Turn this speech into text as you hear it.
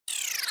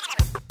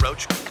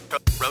Roach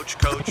Coach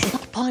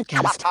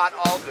Podcast. Hot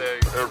all day,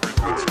 every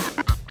day.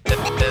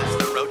 It's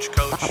the Roach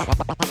Coach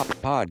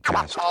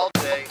Podcast. all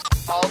day,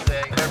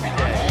 every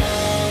day.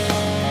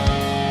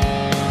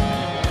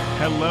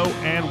 Hello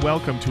and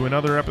welcome to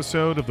another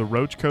episode of the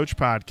Roach Coach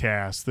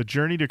Podcast, the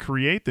journey to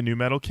create the new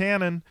metal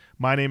canon.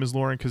 My name is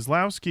Lauren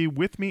Kozlowski.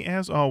 With me,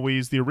 as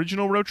always, the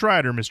original Roach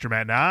Rider, Mr.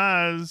 Matt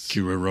Nas.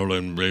 Keep it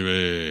rolling,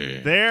 baby.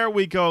 There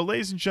we go.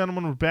 Ladies and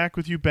gentlemen, we're back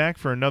with you, back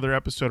for another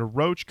episode of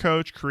Roach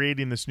Coach,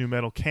 creating this new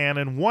metal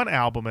canon, one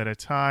album at a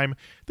time.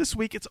 This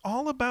week, it's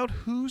all about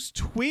who's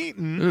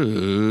tweeting.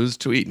 Who's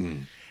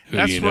tweeting?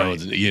 That's right.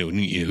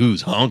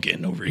 Who's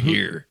honking over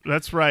here?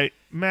 That's right.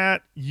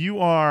 Matt, you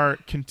are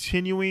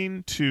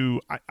continuing to,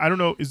 I don't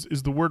know, is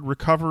the word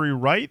recovery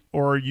right?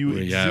 Or are you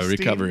Yeah, existing?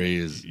 recovery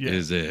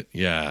is it.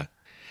 Yeah.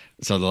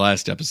 So the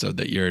last episode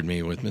that you heard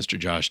me with Mr.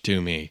 Josh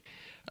Toomey,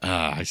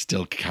 I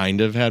still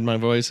kind of had my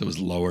voice. It was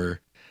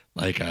lower,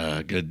 like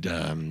a good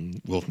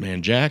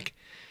Wolfman Jack.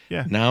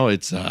 Yeah. Now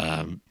it's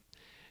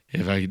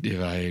if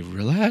I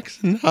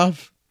relax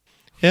enough,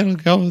 it'll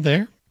go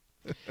there.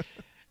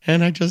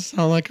 And I just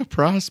sound like a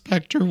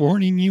prospector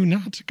warning you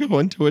not to go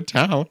into a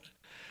town.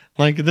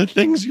 Like the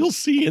things you'll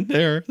see in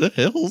there, the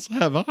hills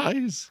have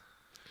eyes.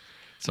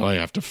 So I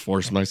have to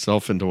force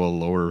myself into a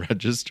lower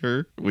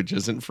register, which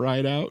isn't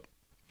fried out.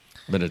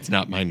 But it's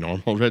not my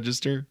normal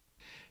register.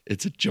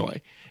 It's a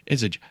joy.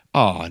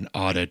 An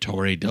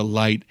auditory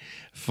delight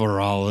for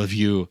all of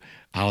you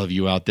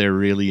out there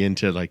really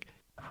into like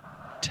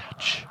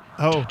touch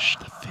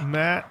the thing.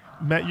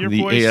 Matt, your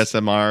the voice,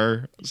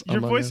 ASMR.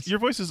 your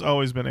voice has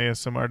always been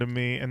ASMR to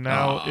me, and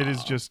now it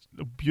is just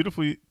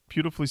beautifully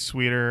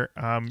sweeter.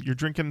 You're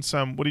drinking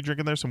some. What are you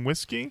drinking there? Some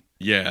whiskey?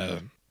 Yeah.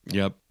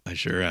 Yep. I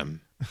sure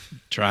am.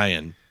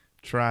 Trying.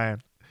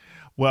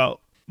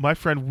 Well, my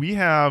friend, we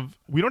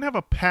don't have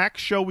a pack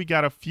show. We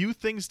got a few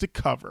things to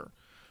cover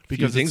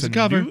because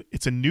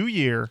it's a new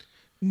year.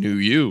 New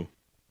you.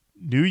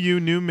 New you,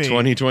 new me.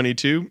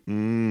 2022.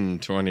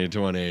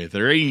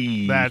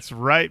 2023. That's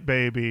right,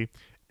 baby.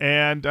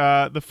 And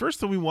the first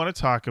thing we want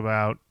to talk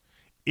about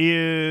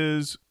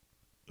is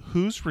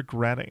who's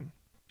regretting.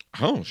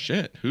 Oh,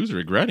 shit. Who's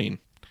regretting?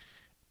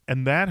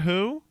 And that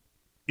who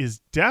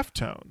is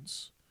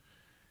Deftones.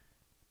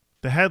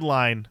 The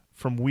headline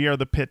from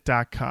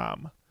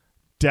wearethepit.com.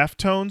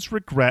 Deftones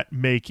regret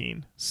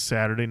making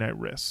Saturday Night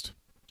Wrist.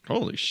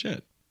 Holy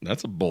shit.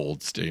 That's a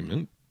bold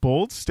statement.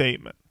 Bold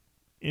statement.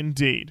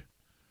 Indeed.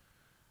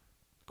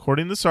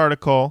 According to this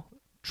article,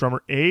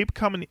 drummer Abe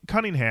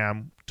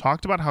Cunningham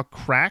talked about how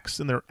cracks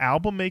in their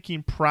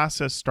album-making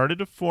process started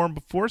to form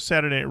before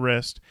Saturday Night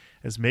Wrist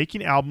as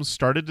making albums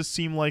started to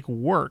seem like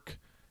work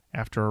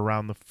after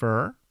Around the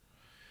Fur.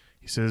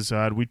 He says,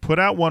 we'd put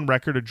out one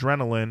record,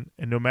 Adrenaline,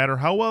 and no matter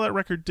how well that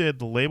record did,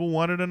 the label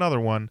wanted another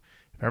one.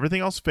 If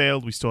everything else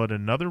failed, we still had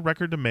another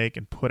record to make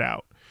and put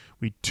out.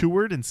 We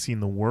toured and seen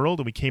the world,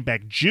 and we came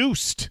back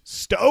juiced,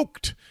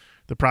 stoked.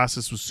 The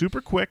process was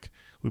super quick.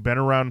 We've been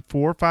around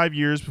 4 or 5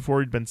 years before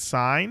we'd been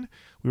signed.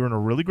 We were in a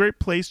really great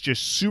place,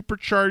 just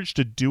supercharged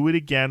to do it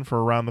again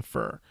for Around the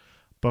Fur.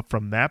 But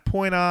from that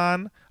point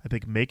on, I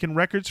think making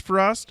records for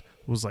us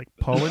was like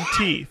pulling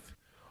teeth.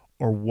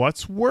 Or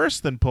what's worse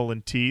than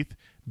pulling teeth,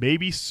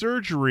 maybe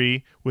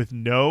surgery with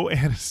no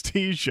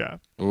anesthesia.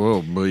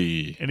 Oh,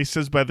 boy. And he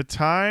says by the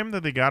time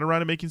that they got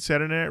around to making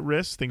Saturday Night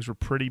Wrist, things were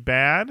pretty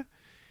bad.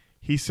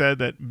 He said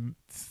that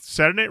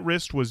Saturday Night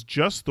Wrist was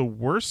just the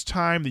worst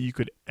time that you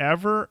could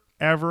ever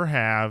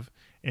have.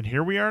 And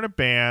here we are in a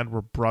band. We're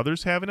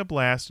brothers having a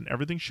blast and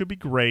everything should be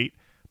great,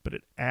 but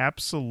it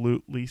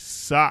absolutely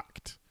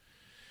sucked.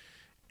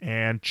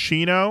 And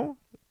Chino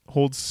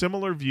holds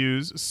similar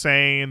views,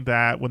 saying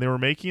that when they were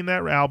making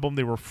that album,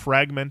 they were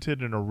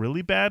fragmented in a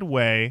really bad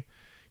way.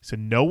 He said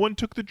no one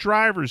took the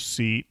driver's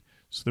seat,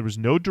 so there was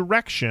no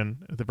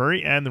direction. At the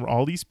very end, there were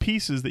all these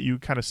pieces that you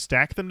kind of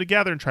stack them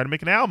together and try to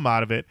make an album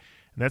out of it.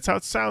 And that's how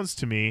it sounds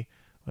to me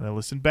when I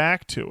listen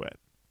back to it.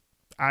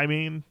 I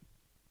mean,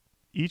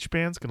 each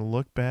band's going to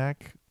look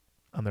back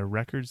on their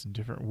records in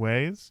different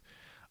ways.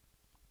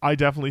 I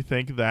definitely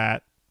think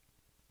that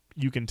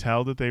you can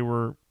tell that they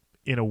were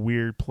in a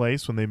weird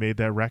place when they made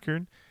that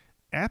record.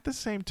 At the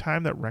same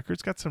time, that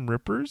record's got some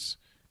rippers.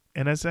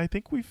 And as I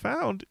think we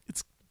found,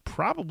 it's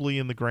probably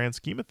in the grand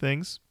scheme of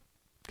things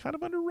kind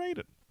of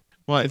underrated.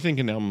 Well, I think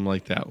an album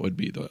like that would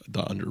be the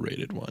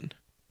underrated one.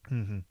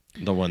 Mm-hmm.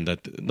 The one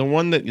that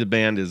the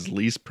band is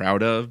least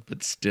proud of,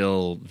 but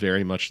still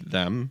very much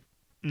them,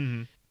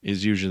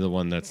 is usually the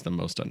one that's the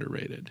most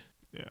underrated.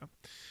 Yeah.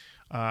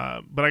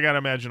 But I got to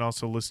imagine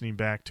also listening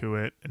back to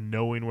it and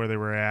knowing where they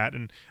were at.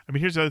 And I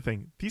mean, here's the other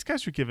thing. These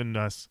guys were giving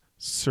us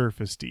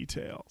surface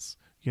details,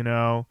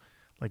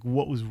 like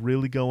what was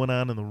really going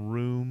on in the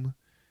room.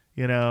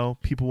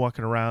 People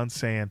walking around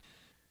saying,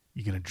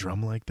 "You going to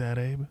drum like that,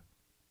 Abe?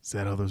 Is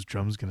that how those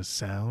drums going to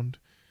sound?"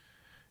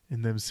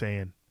 And them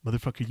saying,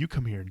 "Motherfucker, you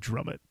come here and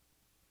drum it."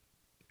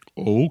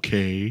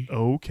 Okay.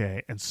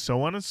 And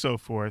so on and so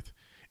forth.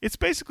 It's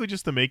basically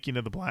just the making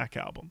of the Black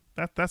Album.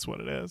 That's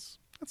what it is.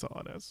 That's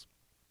all it is.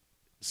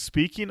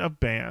 Speaking of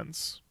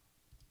bands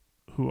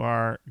who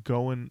are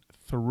going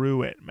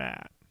through it,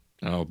 Matt.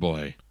 Oh,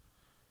 boy.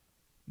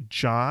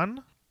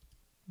 John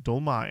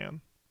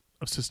Dolmayan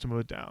of System of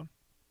a Down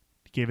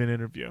gave an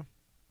interview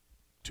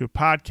to a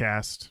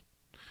podcast.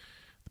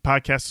 The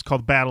podcast is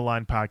called Battle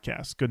Line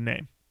Podcast. Good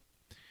name.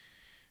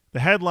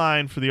 The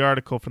headline for the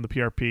article from the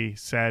PRP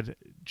said,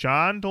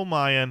 John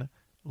Dolmayan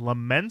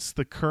laments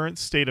the current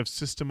state of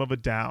System of a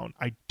Down.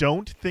 I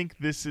don't think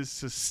this is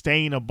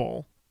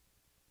sustainable.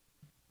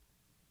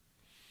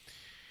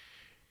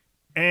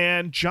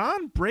 And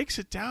John breaks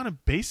it down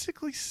and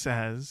basically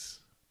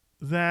says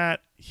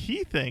that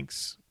he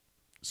thinks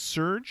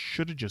Serge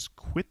should have just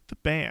quit the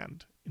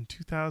band in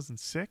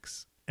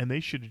 2006 and they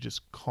should have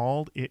just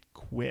called it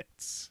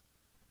quits.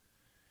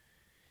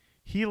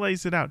 He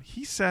lays it out.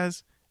 He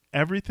says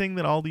everything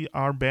that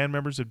our band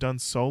members have done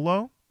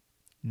solo,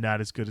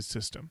 not as good as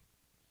System.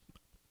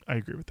 I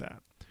agree with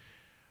that.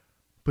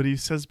 But he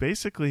says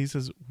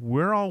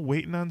we're all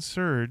waiting on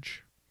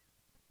Serge.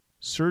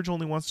 Serge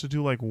only wants to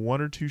do like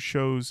 1 or 2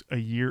 shows a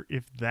year,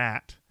 if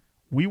that.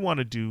 We want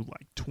to do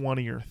like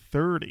 20 or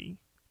 30.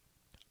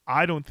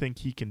 I don't think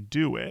he can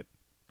do it,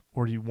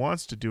 or he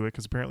wants to do it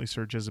because apparently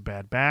Serge has a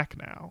bad back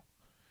now.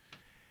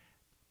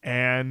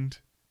 And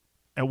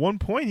at one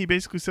point, he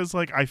basically says,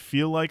 like, I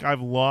feel like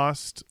I've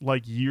lost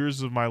like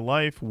years of my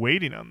life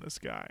waiting on this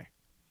guy.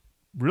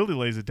 Really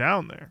lays it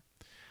down there.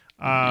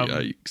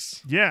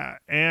 Yikes. Yeah,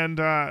 and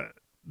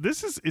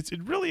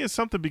it really is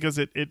something because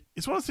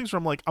it's one of those things where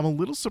I'm like, I'm a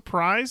little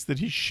surprised that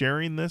he's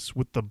sharing this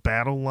with the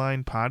Battle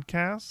Line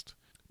podcast,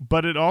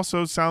 but it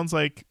also sounds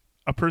like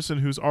a person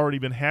who's already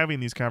been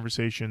having these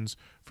conversations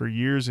for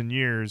years and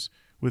years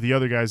with the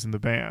other guys in the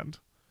band.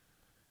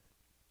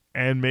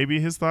 And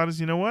maybe his thought is,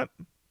 you know what?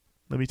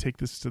 Let me take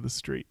this to the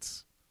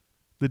streets,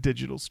 the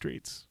digital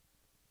streets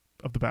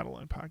of the Battle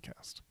Line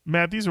podcast.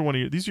 Matt, these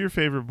are your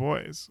favorite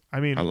boys. I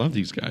mean, I love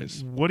these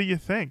guys. What do you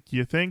think?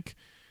 You think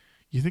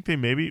they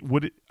maybe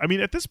would it, I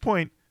mean, at this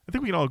point, I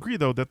think we can all agree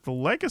though that the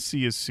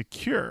legacy is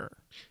secure.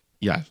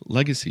 Yeah,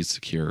 legacy is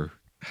secure.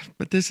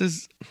 But this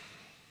is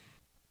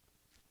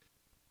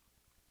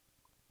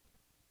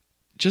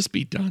just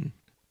be done.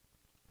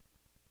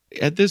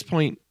 At this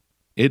point,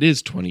 it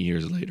is 20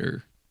 years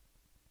later.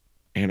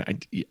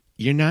 And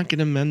you're not going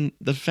to mend.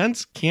 The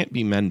fence can't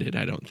be mended,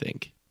 I don't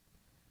think.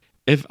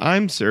 If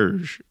I'm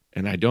Serge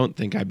and I don't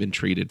think I've been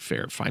treated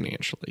fair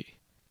financially,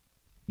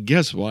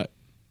 guess what?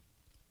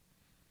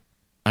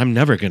 I'm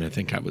never going to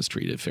think I was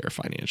treated fair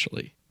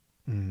financially.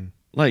 Mm-hmm.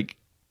 Like,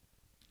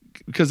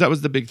 because that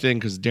was the big thing,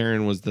 because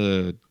Darren was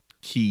the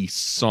key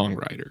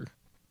songwriter.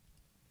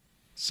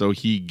 So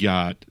he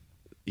got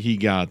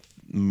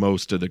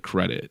most of the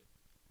credit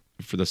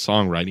for the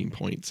songwriting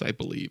points, I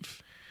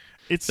believe.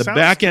 The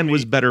back end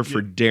was better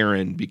for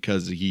Darren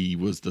because he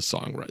was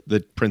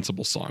the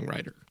principal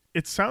songwriter.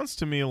 It sounds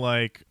to me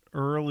like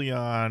early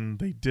on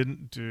they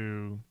didn't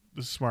do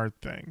the smart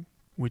thing,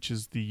 which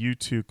is the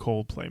U2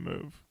 Coldplay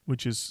move,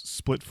 which is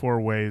split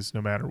 4 ways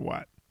no matter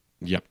what.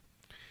 Yep.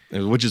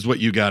 Which is what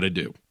you got to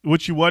do.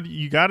 What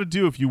you got to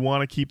do if you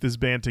want to keep this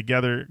band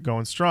together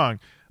going strong.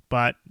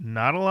 But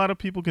not a lot of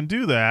people can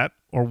do that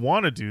or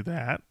want to do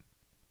that.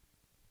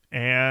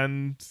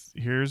 And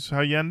here's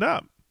how you end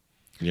up.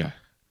 Yeah.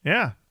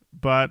 Yeah.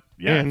 But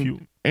yeah,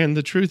 and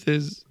the truth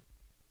is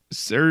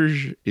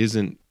Serge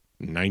isn't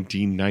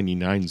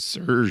 1999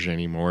 Serge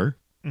anymore.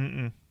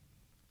 Mm-mm.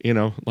 You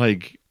know,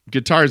 like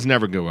guitars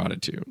never go out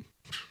of tune.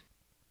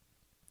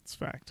 It's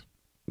fact.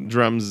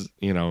 Drums,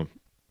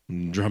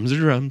 drums are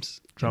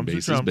drums. Drums bass are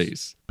is drums.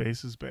 bass.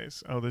 Bass is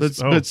bass.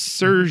 But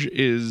Serge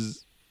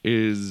is,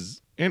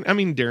 and I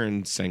mean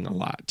Darren sang a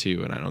lot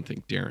too, and I don't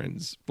think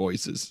Darren's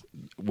voice is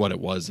what it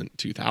was in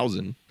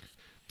 2000.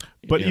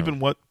 But even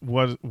what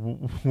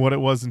it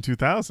was in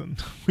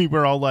 2000, we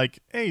were all like,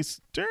 "Hey,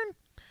 Darren,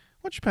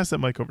 why don't you pass that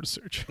mic over to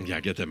Serge?" Yeah,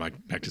 get that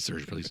mic back to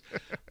Serge, please.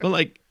 But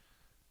like,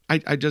 I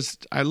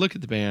look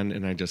at the band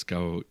and I just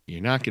go,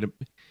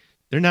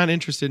 they're not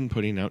interested in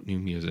putting out new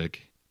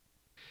music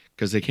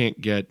because they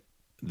can't get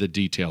the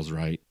details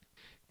right,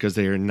 because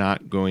they are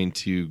not going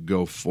to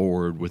go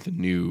forward with a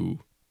new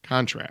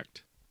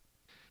contract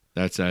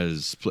that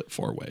says split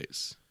 4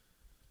 ways.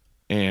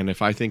 And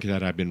if I think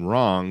that I've been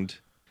wronged,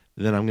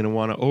 then I'm going to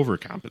want to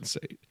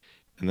overcompensate.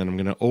 And then I'm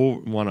going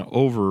to want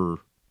to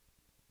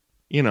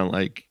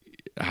like,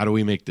 how do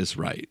we make this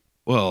right?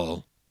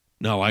 Well,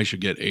 no, I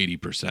should get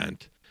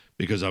 80%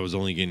 because I was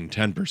only getting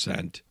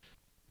 10%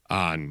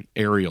 on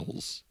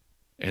Aerials.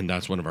 And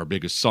that's one of our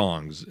biggest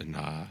songs. And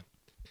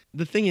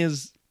the thing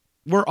is,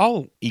 we're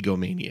all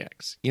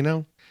egomaniacs,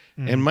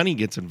 and money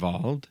gets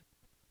involved.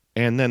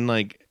 And then,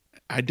 like,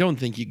 I don't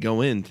think you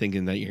go in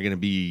thinking that you're going to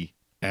be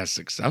as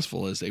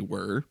successful as they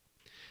were.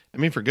 I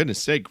mean, for goodness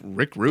sake,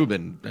 Rick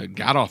Rubin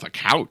got off a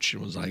couch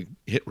and was like,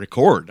 hit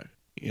record,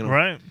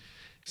 Right.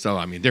 So,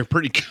 I mean, they're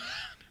pretty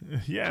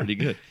good. Yeah. Pretty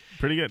good.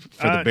 Pretty good.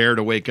 For the bear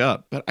to wake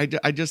up. But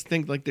I just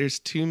think, like, there's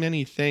too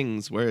many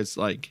things where it's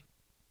like,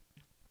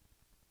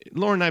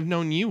 Lauren, I've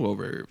known you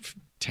over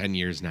 10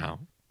 years now.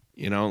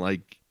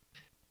 Like,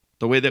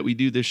 the way that we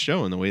do this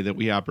show and the way that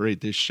we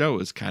operate this show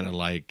is kind of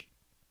like,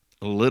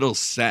 a little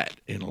set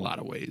in a lot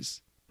of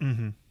ways.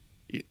 Mm-hmm.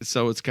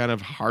 So it's kind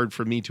of hard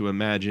for me to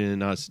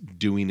imagine us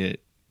doing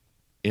it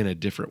in a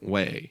different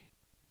way.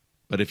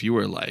 But if you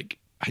were like,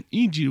 I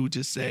need you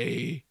to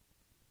say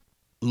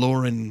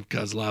Lauren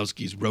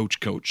Kozlowski's Roach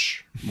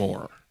Coach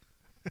more,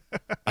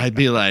 I'd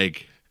be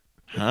like,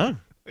 huh?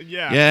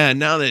 Yeah. Yeah,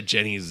 now that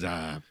Jenny's,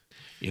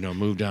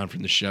 moved on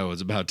from the show,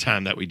 it's about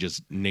time that we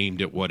just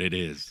named it what it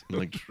is. I'm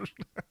like,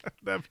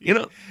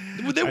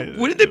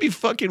 wouldn't that be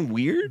fucking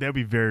weird? That'd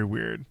be very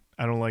weird.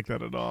 I don't like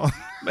that at all.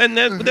 And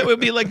that would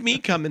be like me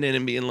coming in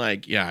and being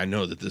like, yeah, I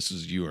know that this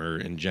is your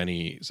and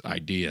Jenny's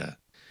idea.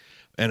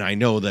 And I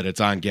know that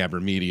it's on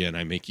Gabber Media, and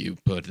I make you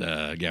put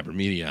Gabber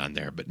Media on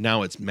there. But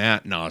now it's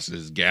Matt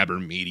Noss's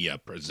Gabber Media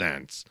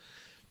presents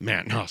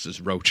Matt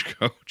Noss's Roach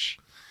Coach.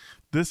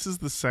 This is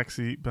the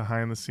sexy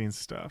behind-the-scenes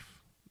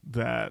stuff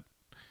that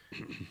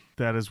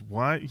is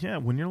why,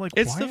 when you're like,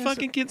 it's why the is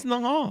fucking kids in the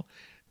hall.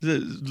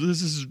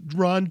 This is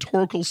Ron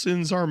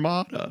Torkelson's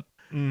Armada.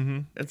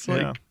 Mm-hmm. It's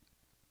like,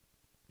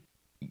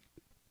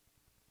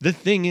 the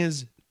thing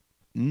is,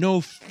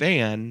 no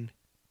fan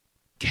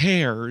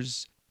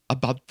cares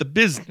about the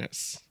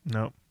business.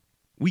 No.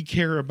 We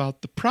care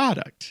about the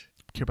product.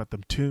 We care about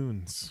them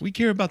tunes. We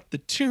care about the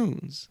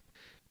tunes.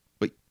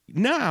 But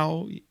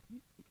now,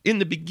 in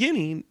the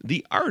beginning,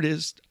 the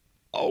artist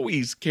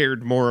always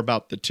cared more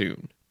about the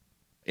tune.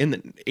 In the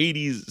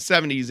 80s,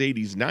 70s,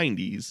 80s,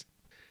 90s,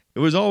 it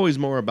was always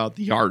more about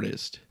the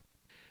artist.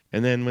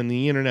 And then when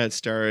the internet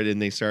started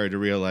and they started to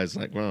realize,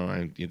 like, well,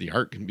 the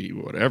art can be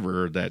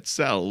whatever that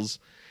sells,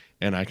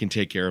 and I can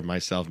take care of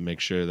myself and make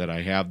sure that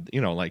I have,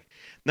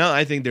 now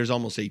I think there's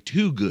almost a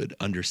too good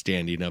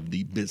understanding of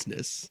the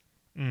business,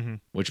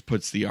 which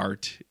puts the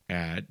art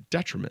at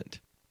detriment.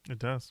 It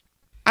does.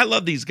 I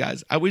love these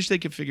guys. I wish they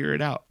could figure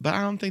it out, but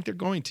I don't think they're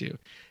going to.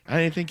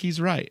 I think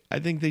he's right. I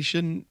think they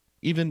shouldn't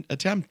even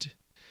attempt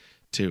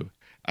to.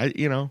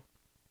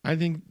 I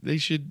think they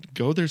should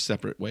go their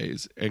separate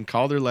ways and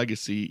call their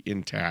legacy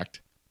intact,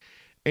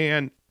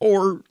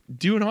 or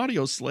do an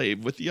audio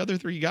slave with the other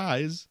three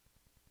guys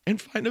and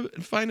find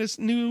a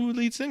new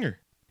lead singer.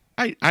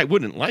 I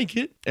wouldn't like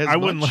it as I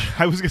much. wouldn't.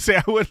 I was gonna say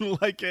I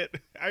wouldn't like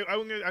it.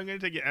 I'm gonna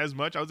take it as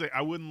much. I would say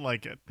I wouldn't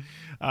like it.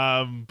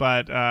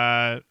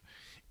 But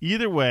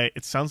either way,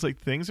 it sounds like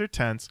things are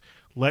tense.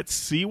 Let's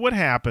see what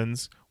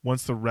happens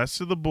once the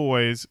rest of the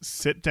boys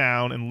sit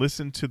down and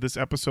listen to this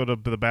episode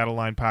of the Battle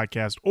Line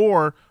podcast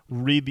or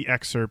read the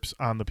excerpts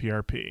on the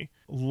PRP.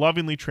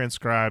 Lovingly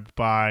transcribed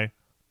by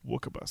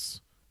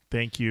Wookabus.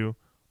 Thank you,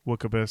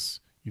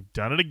 Wookabus. You've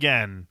done it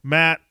again.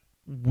 Matt,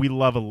 we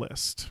love a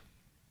list.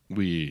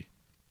 We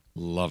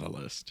love a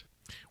list.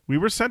 We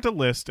were sent a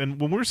list, and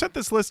when we were sent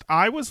this list,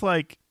 I was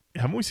like,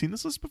 haven't we seen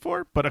this list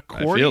before? But I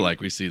feel like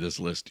we see this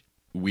list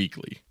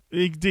weekly.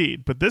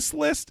 Indeed. But this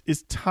list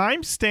is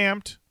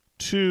time-stamped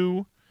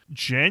to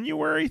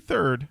January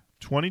 3rd,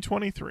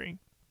 2023,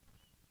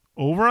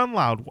 over on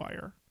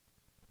Loudwire.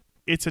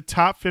 It's a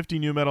top 50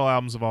 new metal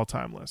albums of all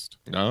time list.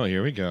 Oh,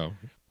 here we go.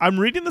 I'm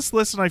reading this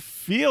list, and I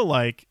feel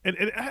like, and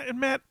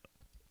Matt,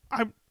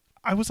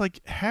 I was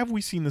like, have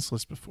we seen this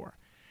list before?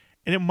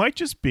 And it might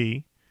just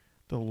be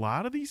that a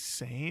lot of these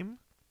same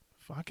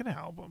fucking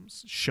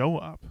albums show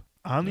up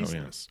on these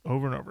lists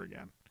over and over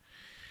again.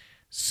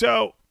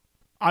 So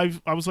I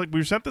was like,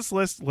 we sent this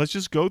list. Let's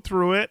just go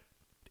through it.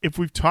 If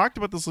we've talked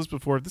about this list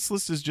before, if this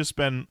list has just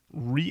been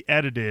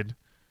re-edited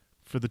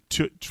for the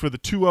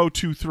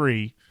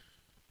 2023,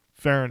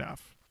 fair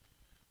enough.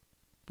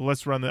 But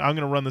let's run I'm going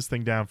to run this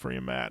thing down for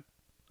you, Matt.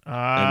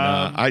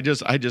 I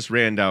just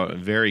ran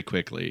down very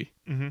quickly,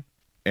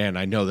 and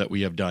I know that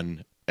we have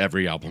done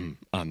every album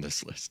on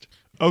this list.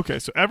 Okay,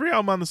 so every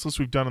album on this list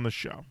we've done on the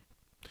show,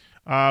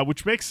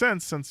 which makes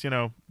sense since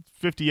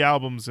 50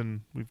 albums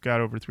and we've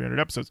got over 300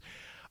 episodes.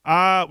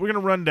 We're going to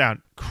run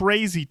down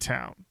Crazy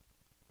Town,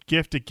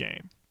 Gifted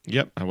Game.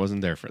 Yep, I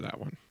wasn't there for that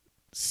one.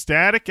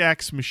 Static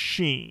X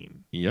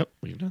Machine. Yep,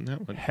 we've done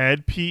that one.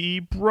 Head PE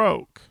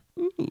Broke.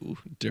 Ooh,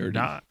 dirty.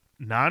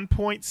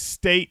 Non-Point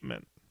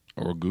Statement.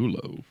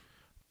 Orgulo.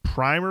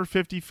 Primer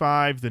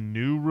 55, the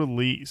new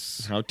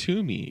release. How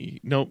To Me.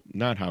 Nope,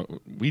 not How.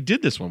 We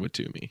did this one with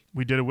To Me.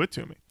 We did it with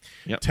To Me.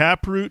 Yep.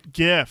 Taproot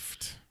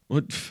Gift.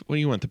 What do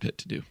you want the pit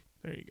to do?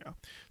 There you go.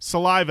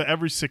 Saliva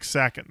every 6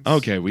 seconds.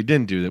 Okay, we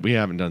didn't do that. We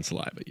haven't done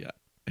Saliva yet.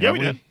 Yeah, we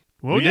did.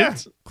 Well, we yeah.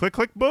 did. Click,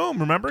 click, boom.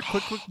 Remember?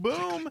 Click, click,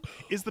 boom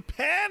is the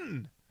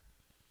pen.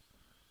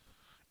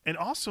 And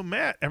also,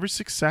 Matt, every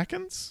 6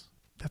 seconds?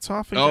 That's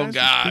often guys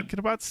God. thinking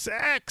about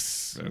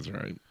sex. That's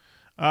right.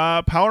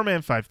 Power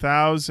Man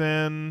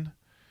 5000.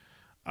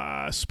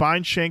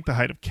 Spine Shank, The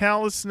Height of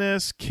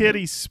Callousness.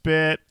 Kitty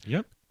Spit.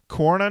 Yep.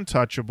 Corn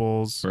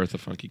Untouchables. Birth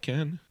of Funky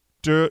Ken.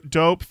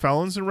 Dope,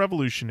 Felons and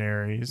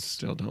Revolutionaries.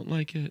 Still don't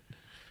like it.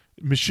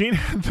 Machine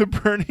Head, The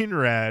Burning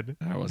Red.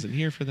 I wasn't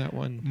here for that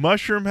one.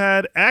 Mushroom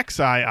Head,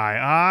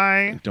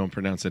 XIII. Don't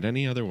pronounce it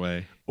any other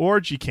way.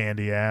 Orgy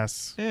Candy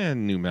Ass.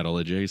 And new metal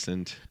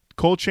adjacent.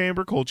 Cold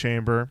Chamber.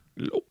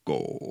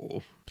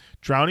 Loco.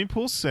 Drowning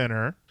Pool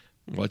Sinner.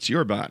 What's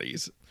your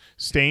bodies?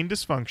 Stain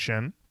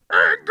Dysfunction.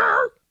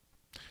 Anger.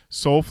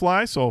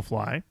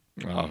 Soulfly.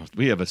 Oh,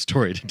 we have a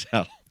story to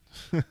tell.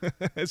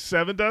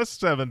 Seven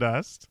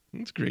Dust.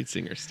 He's a great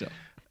singer still.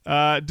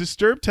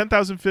 Disturbed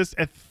 10,000 Fists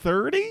at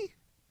 30?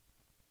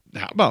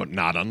 How about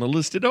not on the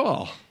list at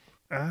all?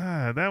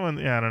 That one,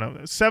 yeah, I don't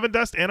know. Seven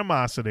Dust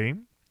Animosity.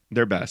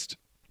 Their best.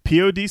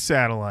 POD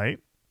Satellite.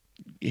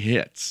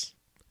 Hits.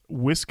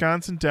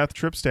 Wisconsin Death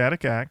Trip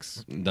Static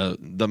X.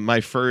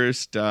 My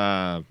first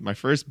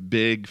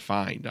big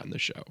find on the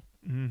show.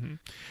 Mm-hmm.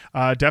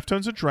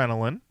 Deftones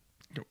Adrenaline.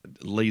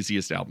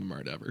 Laziest album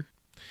art ever.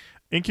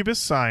 Incubus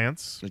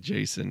Science.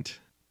 Adjacent.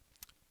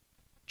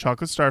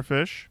 Chocolate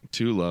Starfish.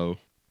 Too low.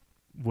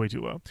 Way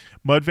too low.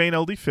 Mudvayne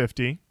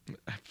LD50.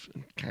 I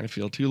kind of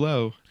feel too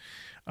low.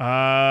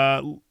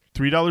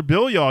 $3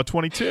 Bill Y'all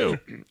 22.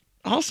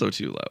 Also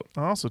too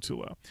low. Also too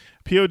low.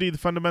 POD The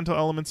Fundamental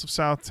Elements of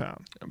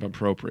Southtown.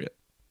 Appropriate.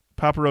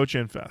 Papa Roach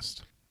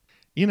Infest.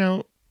 You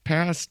know,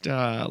 past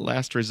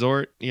Last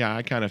Resort, yeah,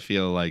 I kind of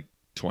feel like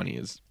 20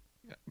 is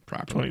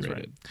properly 20's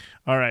rated.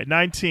 right. All right,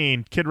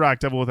 19. Kid Rock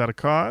Devil Without a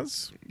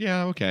Cause.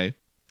 Yeah, okay.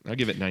 I'll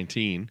give it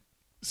 19.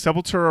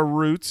 Sepultura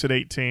Roots at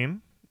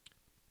 18.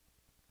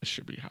 It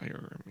should be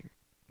higher. I mean,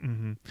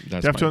 Mm-hmm.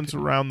 that's my Deftones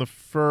opinion. Around the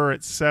Fur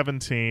at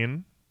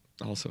 17.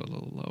 Also a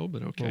little low,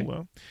 but A okay. little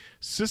low.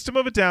 System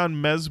of a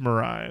Down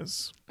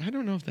Mesmerize. I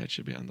don't know if that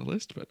should be on the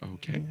list, but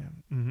okay.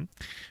 Mm-hmm.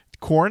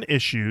 Korn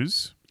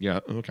Issues.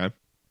 Yeah, okay.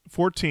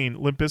 14.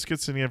 Limp Bizkit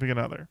Significant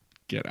Other.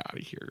 Get out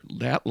of here.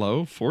 That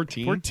low?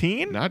 14?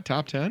 14? Not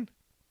top 10?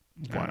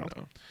 I Wild. don't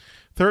know.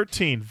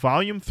 13.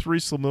 Volume 3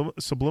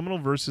 Subliminal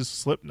versus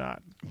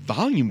Slipknot.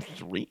 Volume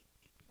 3?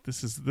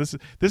 This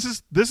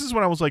is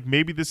when I was like,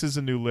 maybe this is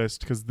a new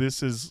list because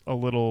this is a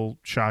little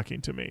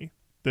shocking to me.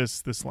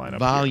 This lineup.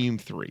 Volume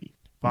 3.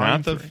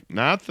 Volume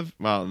Not the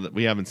well,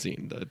 we haven't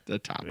seen the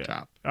top.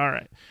 All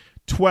right.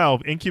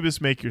 12.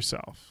 Incubus Make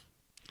Yourself.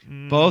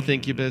 Both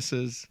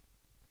Incubuses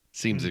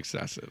seems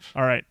excessive.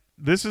 All right.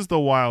 This is the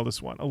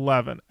wildest one.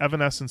 11.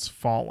 Evanescence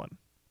Fallen.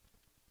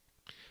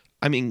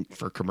 I mean,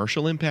 for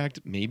commercial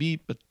impact, maybe,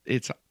 but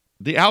it's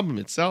the album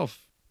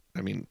itself.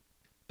 I mean,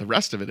 the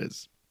rest of it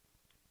is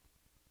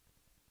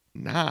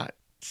not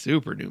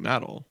super new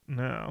metal.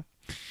 No.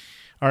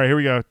 All right, here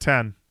we go.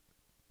 10.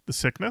 The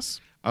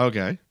Sickness.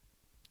 Okay.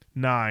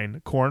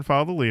 9. Korn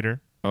Follow the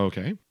Leader.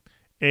 Okay.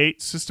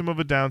 8. System of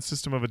a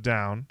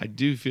Down. I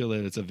do feel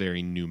that it's a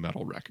very new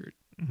metal record.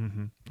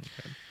 Mm-hmm.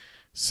 Okay.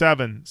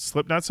 7.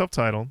 Slipknot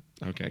Self-Titled.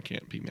 Okay, I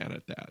can't be mad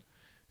at that.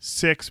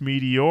 6.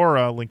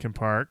 Meteora Linkin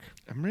Park.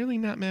 I'm really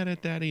not mad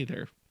at that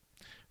either.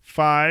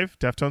 5.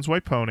 Deftones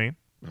White Pony.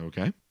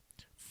 Okay.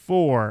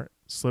 4.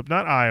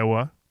 Slipknot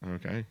Iowa.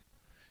 Okay.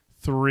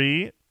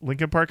 3.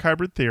 Linkin Park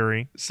Hybrid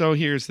Theory. So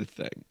here's the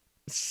thing.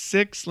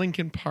 6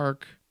 Linkin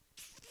Park,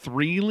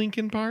 3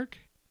 Linkin Park?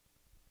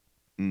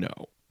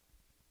 No.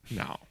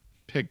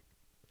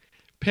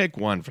 Pick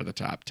one for the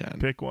top 10.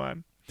 Pick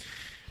one.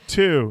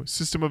 2.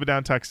 System of a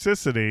Down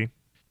Toxicity.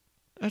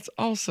 That's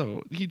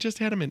also, he just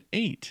had him in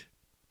 8.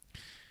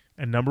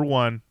 And number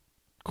 1,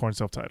 Korn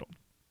Self-Titled.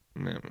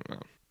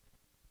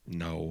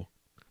 No.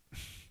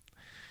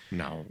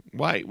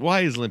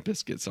 Why is Limp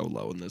Bizkit so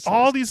low in this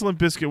All list? these Limp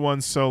Bizkit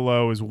ones so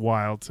low is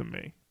wild to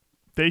me.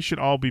 They should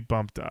all be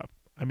bumped up.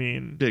 I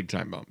mean, Big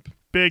time bump.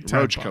 big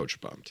time Roach bump.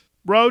 Coach bumped.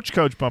 Roach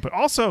Coach bump it.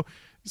 Also,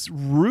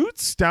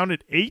 Roots down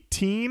at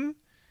 18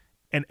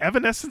 and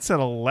Evanescence at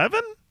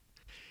 11?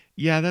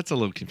 Yeah, that's a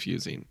little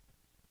confusing.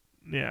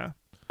 Yeah.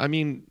 I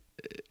mean,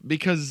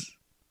 because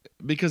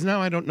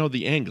now I don't know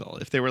the angle.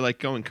 If they were like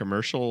going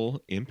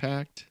commercial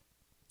impact,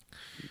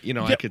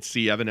 I could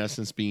see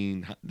Evanescence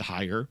being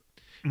higher.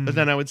 Mm-hmm. But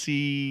then I would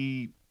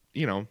see,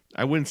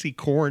 I wouldn't see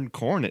Korn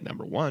at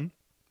number 1.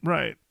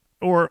 Right.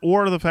 Or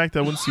the fact that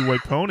I wouldn't see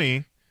White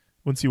Pony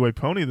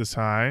this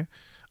high.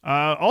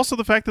 Also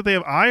the fact that they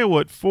have Iowa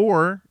at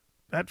 4,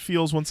 that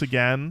feels once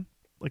again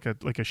like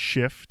a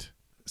shift.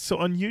 So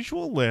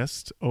unusual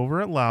list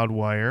over at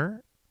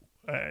Loudwire.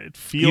 It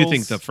feels. You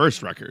think the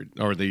first record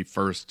or the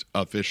first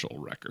official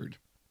record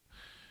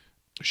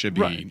should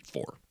be Right.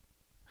 4?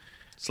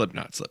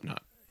 Slipknot.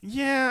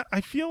 Yeah, I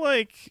feel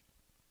like.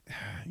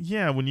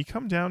 Yeah, when you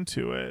come down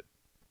to it,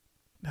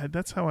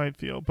 that's how I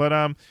feel. But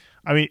I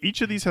mean,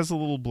 each of these has a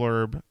little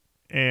blurb,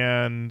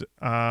 and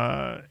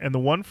the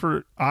one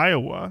for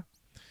Iowa,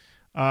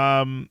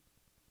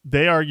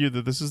 they argue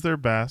that this is their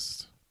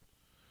best,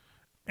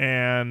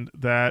 and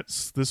that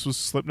this was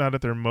Slipknot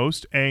at their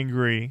most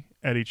angry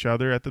at each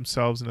other, at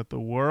themselves, and at the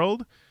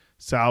world.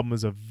 This album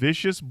is a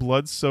vicious,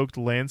 blood-soaked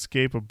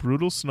landscape of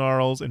brutal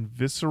snarls and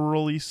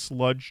viscerally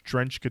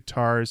sludge-drenched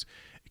guitars,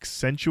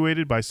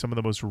 accentuated by some of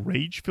the most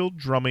rage-filled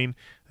drumming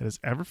that has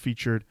ever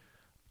featured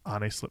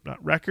on a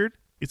Slipknot record.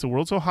 It's a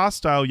world so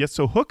hostile, yet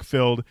so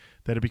hook-filled,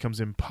 that it becomes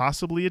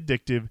impossibly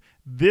addictive.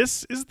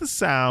 This is the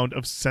sound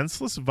of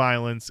senseless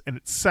violence, and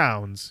it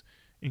sounds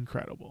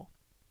incredible.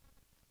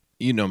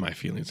 You know my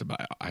feelings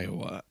about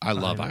Iowa. I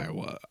love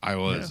Iowa.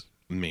 Iowa is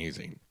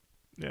amazing.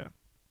 Yeah.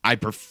 I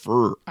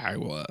prefer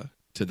Iowa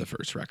to the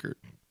first record.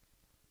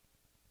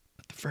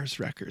 But The first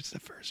record's the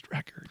first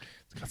record.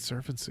 It's got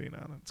Surfing Scene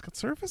on it. It's got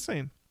Surfing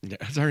Scene. Yeah,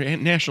 it's our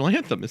national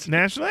anthem. It's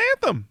National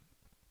anthem.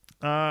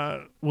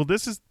 Well,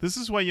 this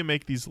is why you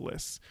make these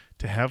lists,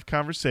 to have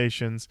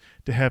conversations,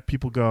 to have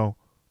people go,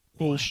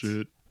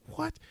 bullshit.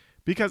 What?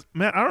 Because,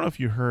 Matt, I don't know if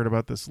you heard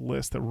about this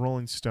list that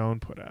Rolling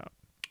Stone put out.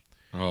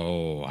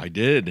 Oh, I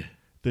did.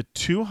 The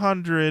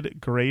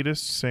 200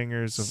 greatest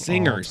singers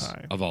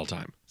of all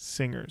time.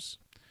 Singers.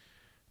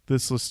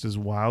 This list is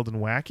wild and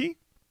wacky.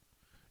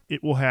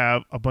 It will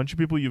have a bunch of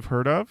people you've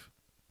heard of,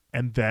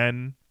 and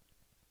then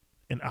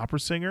an opera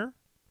singer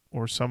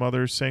or some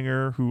other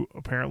singer who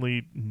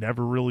apparently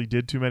never really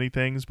did too many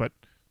things, but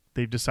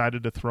they've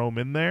decided to throw them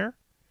in there.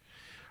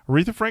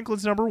 Aretha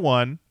Franklin's number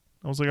one.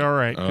 I was like, all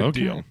right, good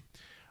deal.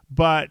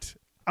 But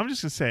I'm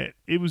just going to say it.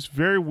 It was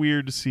very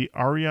weird to see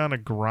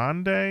Ariana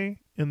Grande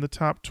in the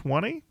top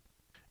 20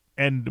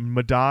 and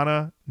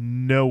Madonna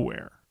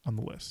nowhere on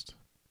the list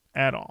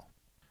at all.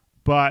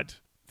 But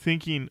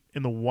thinking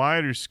in the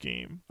wider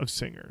scheme of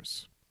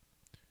singers,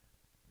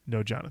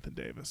 no Jonathan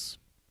Davis.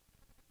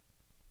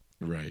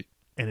 Right.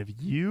 And if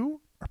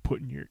you are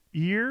putting your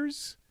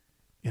ears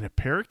in a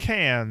pair of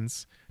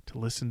cans to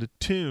listen to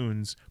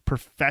tunes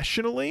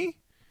professionally,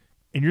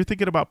 and you're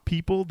thinking about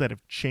people that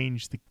have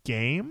changed the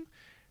game,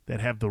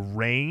 that have the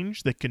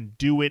range, that can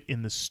do it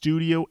in the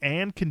studio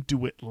and can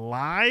do it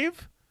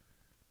live,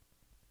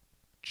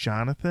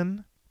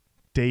 Jonathan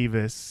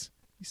Davis,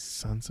 you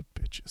sons of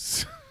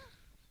bitches.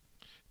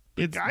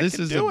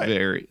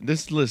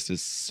 This list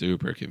is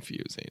super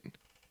confusing.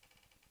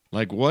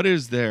 Like, what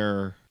is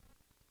their...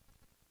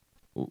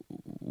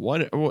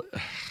 What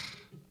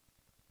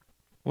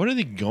are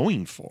they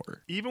going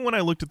for? Even when I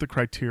looked at the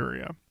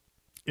criteria,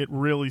 it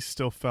really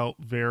still felt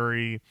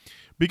very,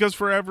 because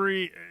for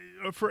everything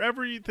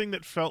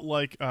that felt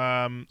like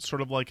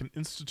sort of like an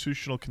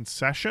institutional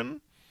concession,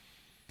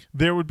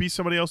 there would be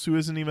somebody else who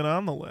isn't even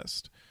on the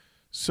list.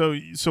 So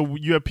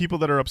you have people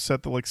that are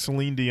upset that like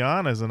Celine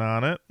Dion isn't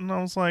on it, and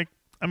I was like,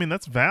 I mean,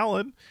 that's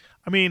valid.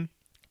 I mean,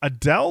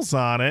 Adele's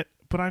on it,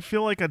 but I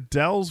feel like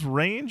Adele's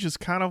range is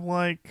kind of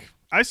like,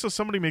 I saw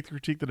somebody make the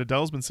critique that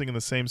Adele's been singing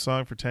the same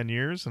song for 10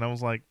 years, and I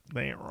was like,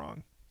 they ain't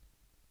wrong.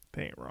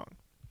 They ain't wrong.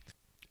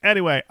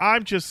 Anyway,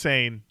 I'm just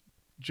saying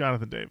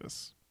Jonathan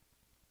Davis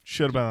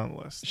should have been on the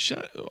list.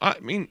 I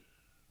mean,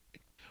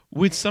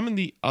 with some of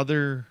the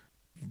other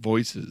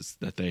voices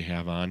that they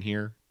have on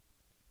here,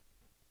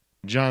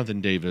 Jonathan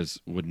Davis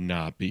would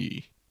not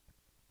be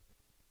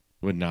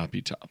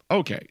top.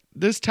 Okay,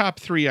 this top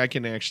three I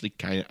can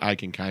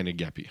kind of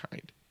get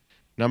behind.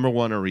 Number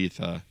 1,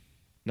 Aretha.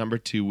 Number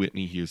 2,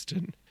 Whitney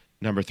Houston.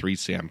 Number 3,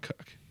 Sam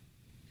Cooke.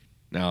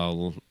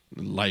 Now,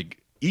 like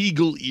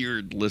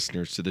eagle-eared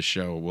listeners to the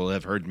show will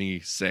have heard me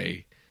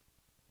say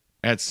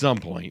at some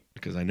point,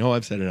 because I know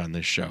I've said it on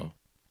this show,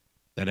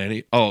 that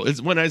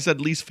it's when I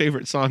said least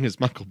favorite song is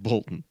Michael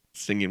Bolton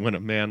singing When a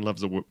Man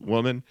Loves a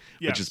Woman,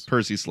 yes, which is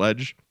Percy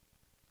Sledge.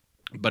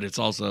 But it's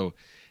also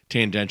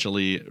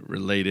tangentially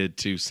related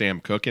to Sam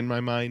Cooke in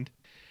my mind,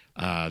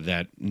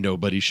 that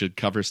nobody should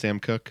cover Sam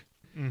Cooke.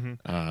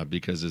 Mm-hmm.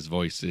 Because his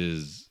voice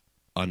is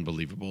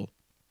unbelievable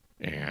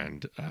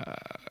and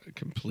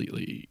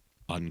completely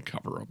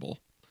uncoverable.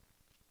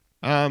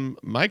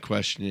 My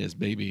question is,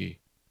 baby,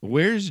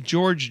 where's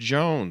George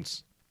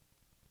Jones?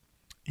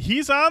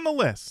 He's on the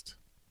list.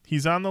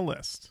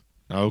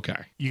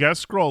 Okay. You got to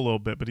scroll a little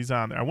bit, but he's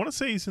on there. I want to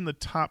say he's in the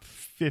top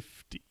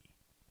 50,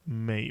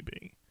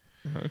 maybe.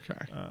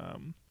 Okay.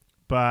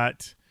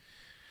 But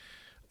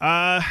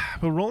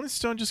Rolling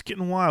Stone just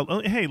getting wild.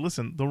 Oh, hey,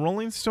 listen, the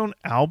Rolling Stone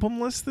album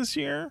list this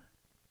year,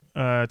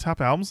 top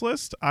albums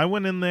list, I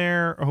went in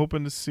there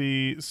hoping to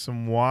see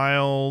some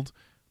wild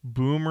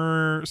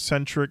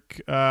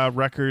boomer-centric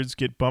records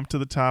get bumped to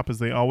the top, as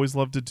they always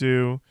love to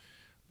do.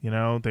 You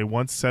know, they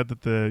once said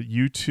that the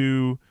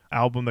U2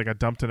 album that got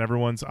dumped on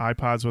everyone's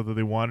iPods, whether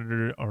they wanted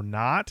it or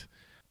not,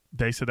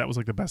 they said that was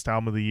like the best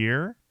album of the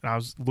year. And I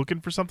was looking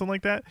for something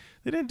like that.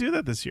 They didn't do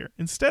that this year.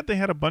 Instead, they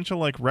had a bunch of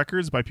like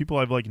records by people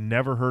I've like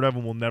never heard of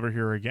and will never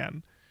hear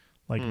again.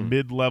 Like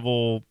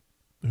mid-level,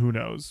 who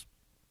knows,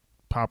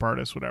 pop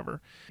artists,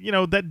 whatever. You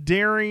know, that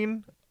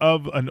daring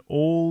of an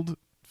old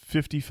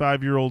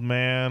 55-year-old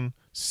man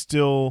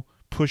still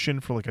pushing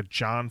for like a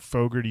John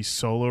Fogerty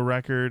solo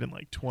record in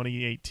like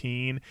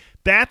 2018.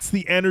 That's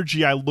the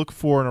energy I look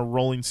for in a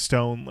Rolling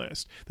Stone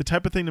list. The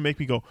type of thing to make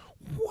me go,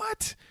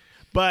 what?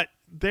 But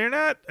they're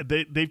not.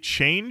 They've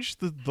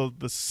changed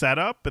the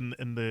setup and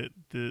the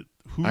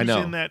who's I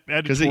know, in that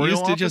editorial because it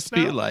used to office just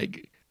now? be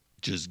like,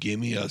 just give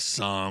me a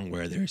song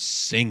where they're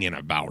singing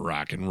about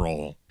rock and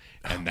roll,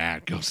 and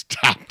that goes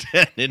top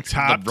 10 in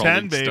top the 10,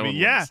 Rolling baby. Stone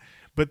Yeah. list.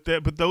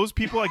 But those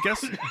people, I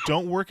guess,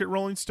 don't work at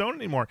Rolling Stone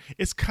anymore.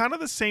 It's kind of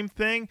the same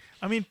thing.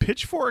 I mean,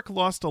 Pitchfork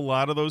lost a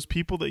lot of those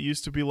people that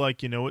used to be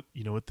like, you know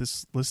what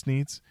this list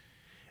needs?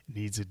 It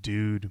needs a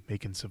dude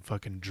making some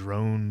fucking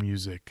drone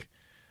music.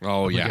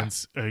 Oh yeah,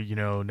 against,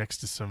 next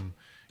to some,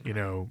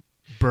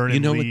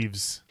 burning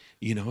leaves.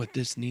 You know what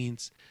this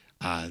needs?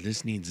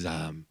 This needs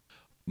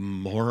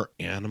more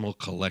Animal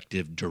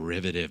Collective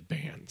derivative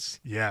bands.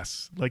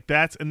 Yes, like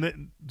that's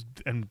and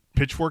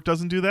Pitchfork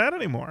doesn't do that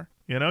anymore.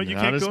 You know, you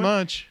Not can't as go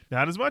much.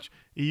 Not as much.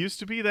 It used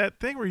to be that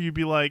thing where you'd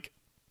be like,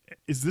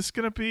 "Is this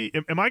gonna be?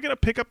 Am I gonna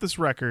pick up this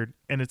record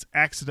and it's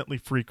accidentally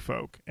Freak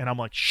Folk?" And I'm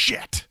like,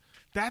 "Shit,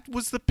 that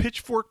was the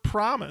Pitchfork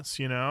promise."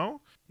 You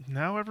know.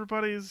 Now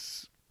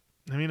everybody's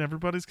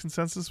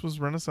consensus was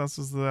Renaissance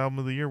is the album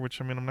of the year,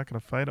 which I'm not gonna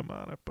fight them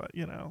on it, but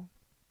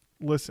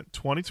listen,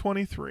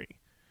 2023.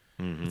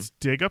 Let's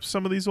dig up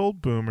some of these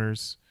old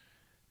boomers,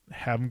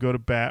 have them go to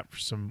bat for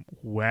some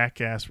whack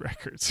ass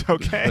records.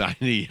 Okay,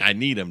 I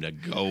need them to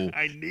go.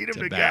 I need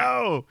them to bat.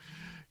 go.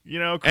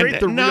 Create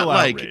the real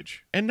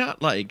outrage, and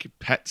not like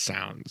Pet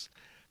Sounds.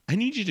 I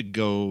need you to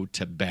go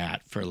to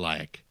bat for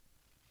like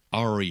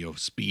REO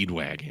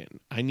Speedwagon.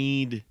 I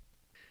need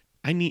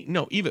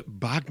even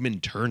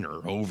Bachman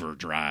Turner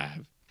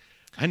Overdrive.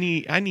 I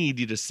need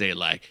you to say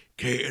like,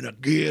 "Can I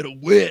get a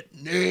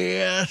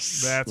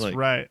witness?" That's like,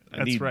 right.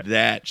 I need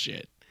that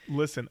shit.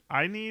 Listen,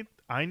 I need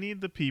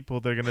the people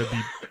that are going to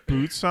be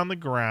boots on the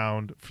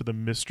ground for the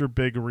Mr.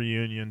 Big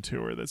reunion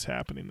tour that's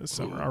happening this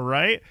summer. All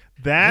right,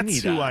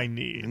 that's who I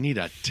need. I need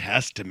a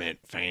Testament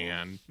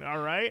fan. All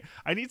right,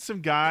 I need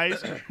some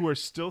guys who are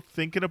still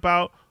thinking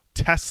about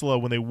Tesla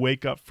when they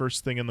wake up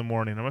first thing in the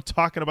morning. I'm not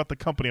talking about the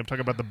company. I'm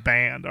talking about the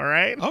band. All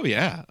right. Oh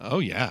yeah.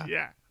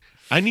 Yeah.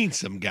 I need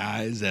some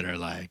guys that are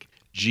like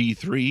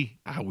G3.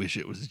 I wish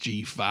it was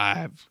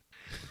G5.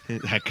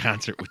 That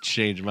concert would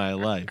change my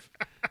life.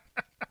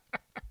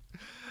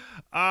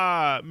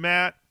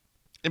 Matt.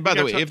 And by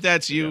the way, if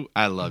that's you,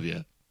 I love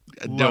you.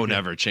 Don't you.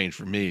 ever change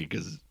for me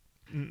because,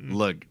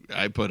 look,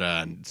 I put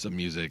on some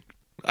music.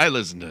 I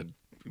listen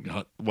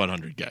to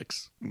 100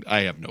 gex.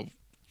 I have no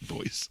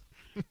voice.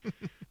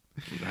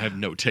 I have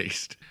no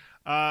taste.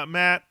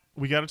 Matt,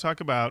 we got to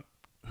talk about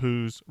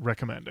who's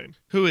recommending.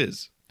 Who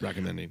is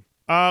recommending?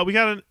 We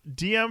got a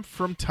DM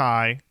from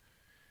Ty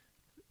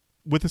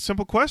with a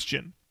simple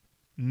question.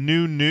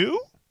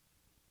 New?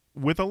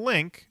 With a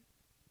link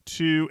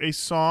to a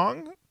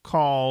song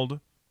called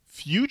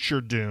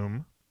Future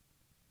Doom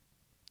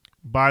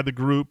by the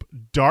group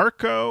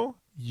Darko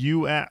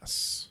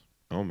US.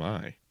 Oh,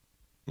 my.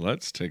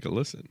 Let's take a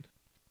listen.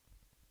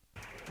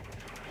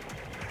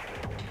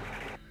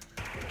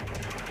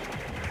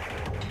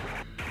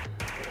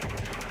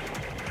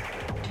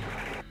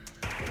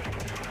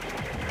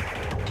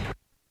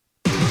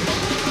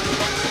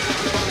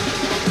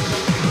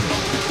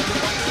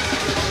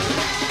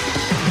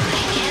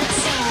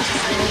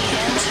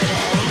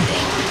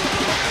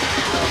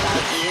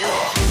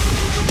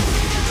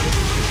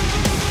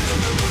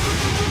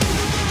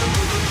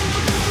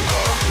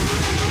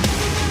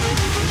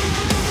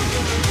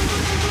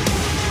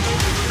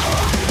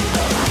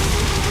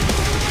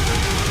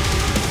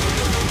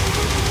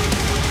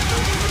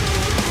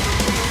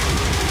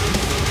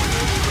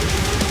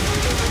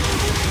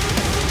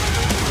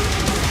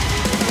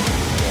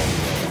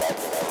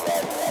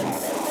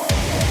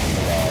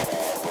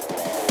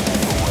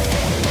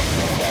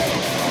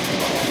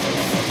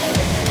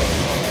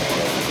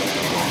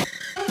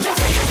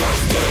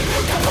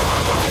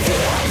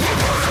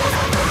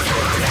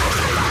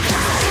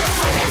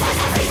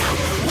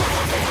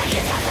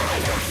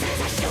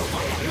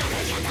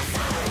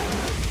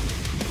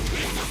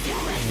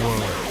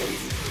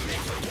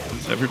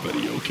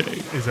 Everybody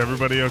okay? Is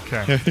everybody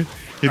okay?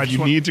 If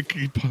you need to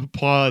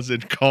pause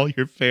and call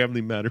your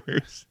family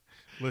members.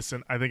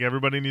 Listen, I think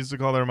everybody needs to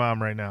call their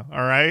mom right now.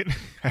 All right?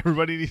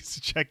 Everybody needs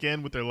to check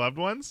in with their loved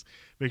ones.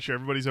 Make sure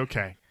everybody's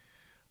okay.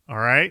 All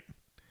right?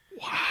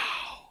 Wow.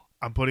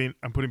 I'm putting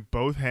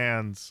both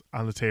hands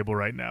on the table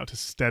right now to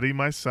steady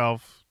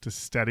myself, to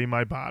steady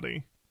my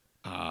body.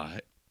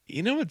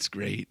 You know what's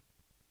great?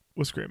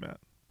 What's great, Matt?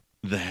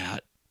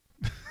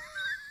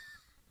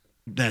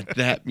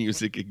 That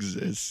music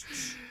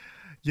exists.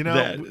 You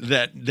know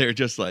that they're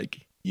just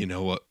like, you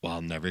know what? Well,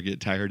 I'll never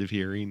get tired of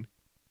hearing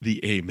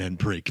the Amen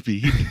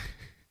breakbeat.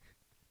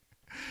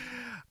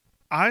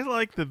 I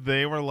like that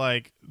they were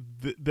like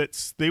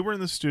that they were in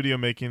the studio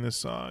making this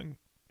song,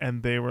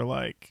 and they were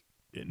like,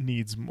 it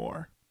needs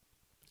more,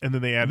 and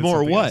then they added more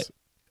something what? else.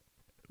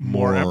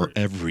 More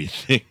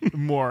everything.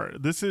 More.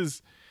 This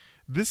is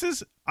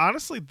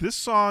honestly, this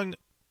song.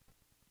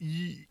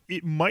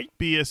 It might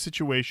be a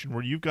situation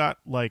where you've got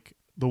like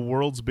the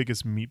world's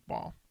biggest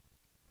meatball,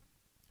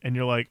 and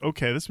you're like,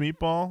 okay, this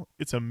meatball,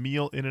 it's a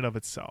meal in and of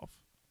itself.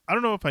 I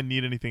don't know if I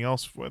need anything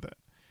else with it.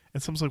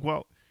 And someone's like,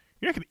 well,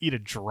 you're not going to eat a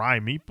dry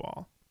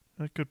meatball.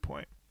 Good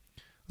point.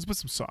 Let's put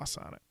some sauce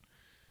on it.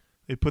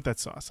 They put that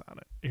sauce on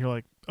it. And you're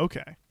like,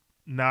 okay,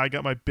 now I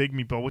got my big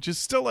meatball, which is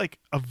still like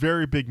a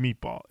very big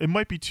meatball. It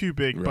might be too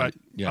big, Right. but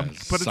Yeah,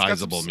 but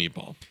sizable it's got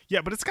meatball.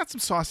 Yeah, but it's got some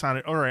sauce on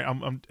it. All right,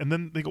 and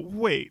then they go,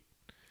 wait.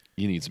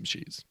 You need some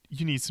cheese.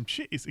 You need some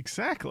cheese.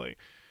 Exactly.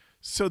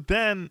 So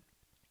then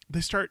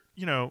they start,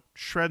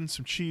 shredding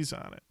some cheese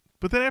on it.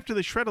 But then after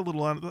they shred a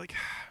little on it, they're like,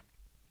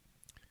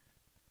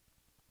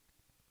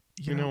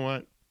 you know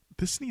what?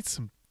 This needs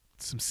some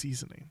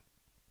seasoning.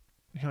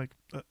 And you're like,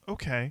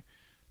 okay.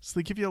 So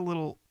they give you a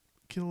little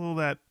of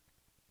that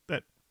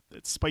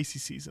it's spicy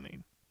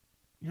seasoning.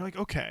 You're like,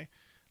 okay,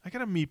 I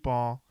got a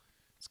meatball.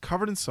 It's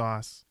covered in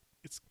sauce.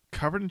 It's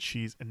covered in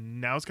cheese, and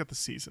now it's got the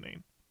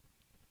seasoning.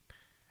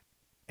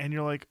 And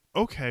you're like,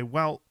 okay,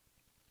 well,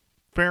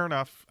 fair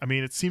enough. I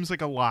mean, it seems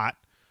like a lot.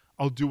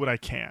 I'll do what I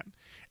can.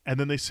 And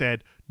then they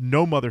said,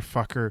 no,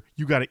 motherfucker,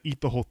 you got to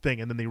eat the whole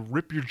thing. And then they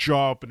rip your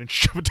jaw open and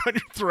shove it down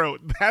your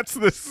throat. That's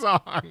the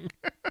song.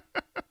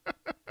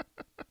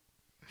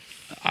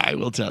 I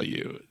will tell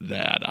you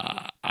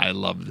that I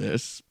love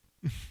this.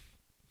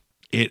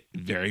 It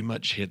very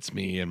much hits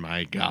me in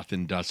my goth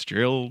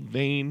industrial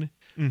vein,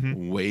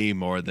 way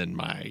more than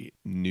my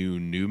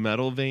new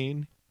metal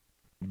vein,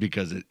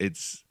 because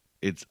it's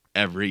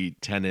every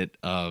tenet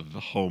of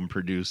home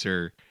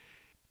producer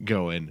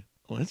going,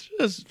 let's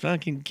just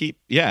fucking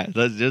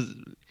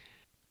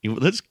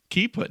let's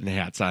keep putting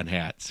hats on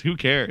hats. Who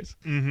cares?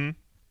 Mm-hmm.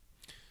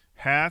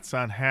 Hats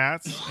on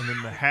hats, and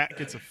then the hat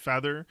gets a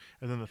feather,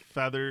 and then the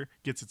feather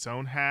gets its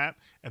own hat,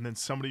 and then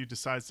somebody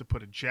decides to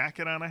put a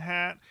jacket on a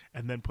hat,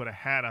 and then put a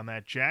hat on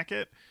that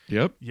jacket.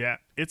 Yep. Yeah,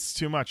 it's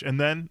too much.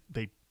 And then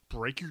they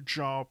break your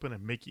jaw open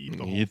and make you eat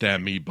the whole that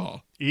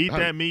meatball. Eat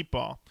that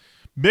meatball.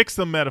 Mix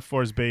the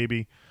metaphors,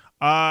 baby.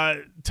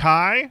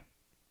 Ty?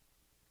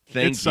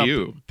 Thank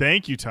you.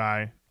 Thank you,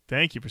 Ty.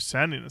 Thank you for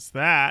sending us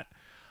that.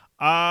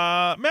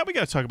 Matt, we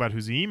got to talk about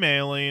who's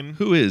emailing.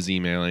 Who is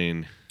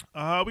emailing? We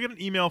got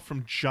an email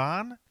from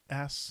John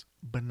S.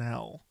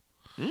 Bonnell.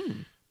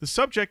 The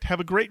subject,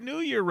 have a great New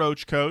Year,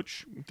 Roach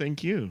Coach.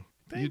 Thank you.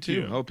 Thank you too.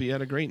 you. Hope you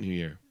had a great New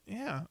Year.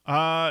 Yeah.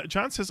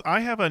 John says,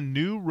 I have a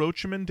new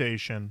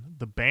Roachamendation.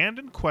 The band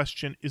in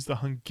question is the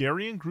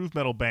Hungarian groove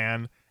metal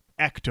band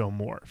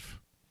Ectomorph.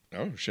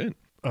 Oh, shit.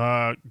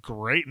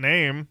 Great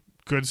name.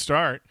 Good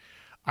start.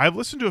 I've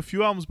listened to a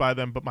few albums by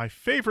them, but my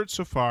favorite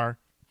so far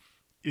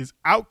is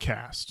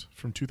Outcast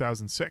from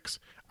 2006.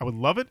 I would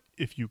love it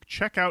if you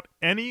check out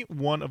any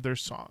one of their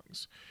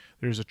songs.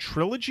 There's a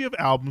trilogy of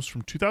albums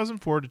from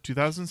 2004 to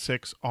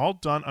 2006, all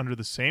done under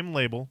the same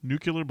label,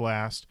 Nuclear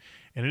Blast,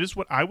 and it is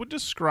what I would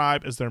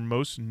describe as their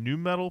most nu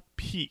metal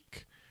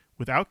peak,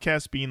 with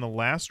Outcast being the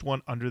last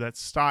one under that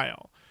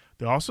style.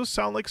 They also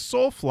sound like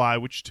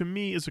Soulfly, which to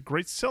me is a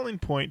great selling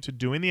point to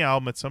doing the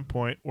album at some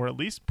point, or at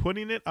least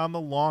putting it on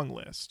the long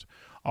list.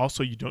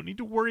 Also, you don't need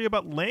to worry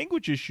about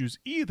language issues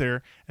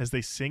either, as they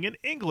sing in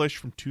English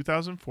from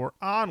 2004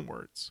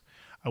 onwards.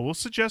 I will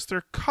suggest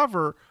their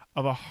cover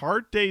of A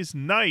Hard Day's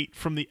Night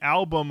from the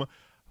album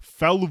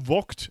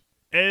Felvocht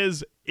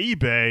es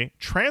eBay,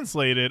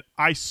 translated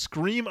I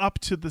Scream Up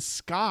to the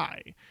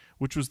Sky,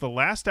 which was the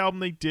last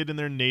album they did in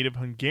their native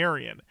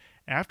Hungarian.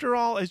 After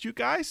all, as you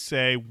guys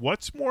say,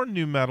 what's more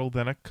nu metal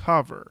than a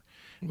cover?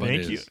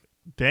 Thank you.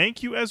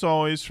 Thank you, as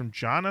always, from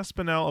John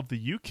Espinel of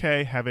the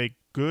UK. Have a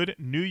good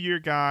New Year,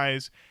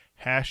 guys.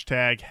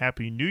 Hashtag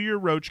Happy New Year,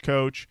 Roach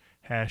Coach.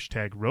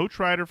 Hashtag Roach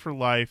Rider for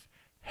Life.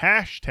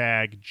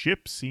 Hashtag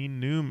Gypsy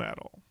Nu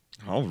Metal.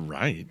 All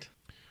right.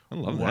 I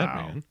love that,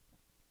 man.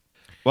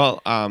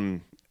 Well,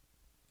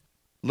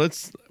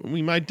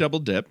 we might double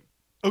dip.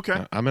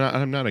 Okay. I'm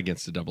not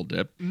against a double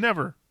dip.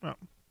 Never. Oh.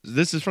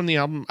 This is from the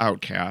album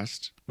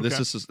Outcast. Okay.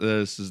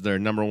 This is their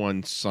number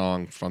one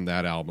song from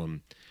that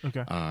album.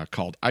 Okay.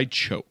 Called I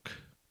Choke.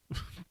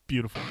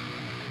 Beautiful.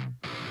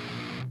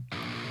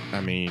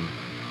 I mean,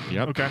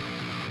 yep. Okay.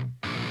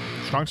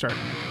 Strong start.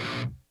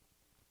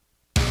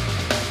 I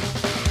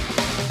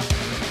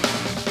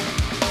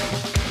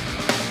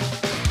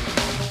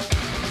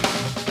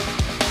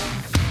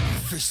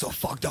feel so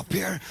fucked up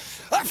here.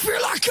 I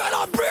feel like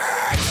I'm a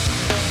bitch.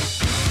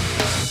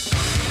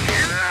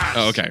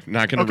 Oh, okay.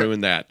 Not going to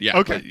ruin that. Yeah.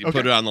 Okay.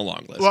 Put it on the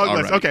long list. Long All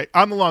list. right. Okay.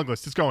 On the long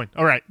list. It's going.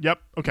 All right.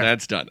 Yep. Okay.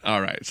 That's done. All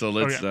right. So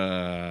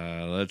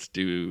let's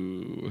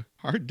do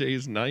Hard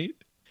Day's Night.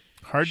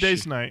 Hard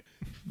Day's Night.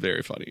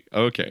 Very funny.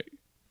 Okay.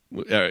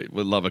 All right.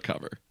 We'd love a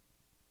cover.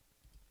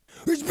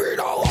 It's been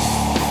a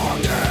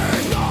long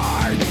day's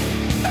night,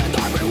 and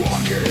I've been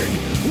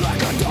walking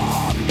like a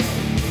dog.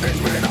 It's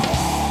been a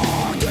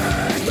long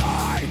day's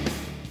night.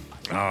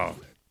 Oh.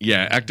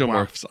 Yeah,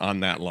 Ectomorph's on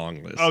that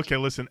long list. Okay,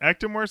 listen,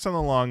 Ectomorph's on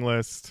the long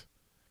list.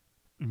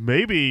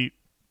 Maybe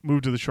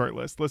move to the short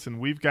list. Listen,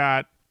 we've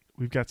got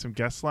some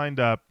guests lined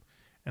up,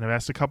 and I've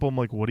asked a couple of them,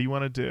 like, what do you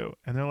want to do?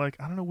 And they're like,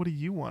 I don't know, what do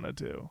you want to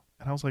do?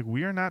 And I was like,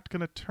 we are not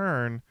going to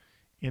turn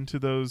into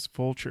those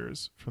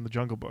vultures from the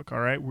Jungle Book,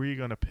 all right? We're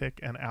going to pick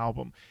an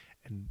album,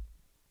 and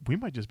we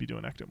might just be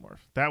doing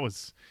Ectomorph. That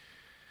was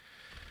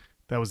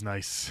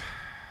nice.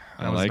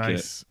 I like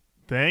it.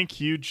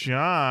 Thank you,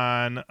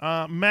 John.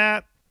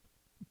 Matt,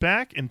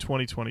 back in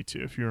 2022,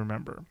 if you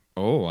remember.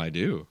 Oh, I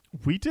do.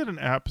 We did an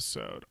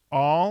episode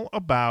all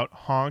about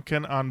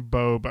honking on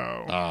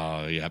Bobo.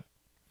 Oh, yep.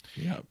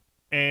 Yep.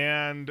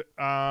 And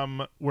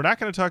we're not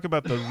going to talk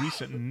about the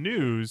recent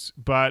news,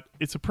 but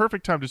it's a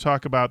perfect time to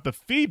talk about the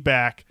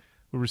feedback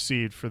we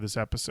received for this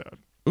episode.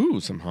 Ooh,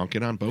 some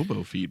honking on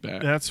Bobo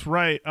feedback. That's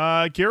right.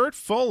 Garrett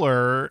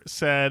Fuller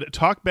said,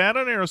 talk bad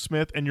on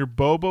Aerosmith and your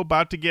Bobo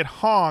about to get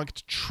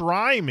honked.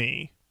 Try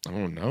me.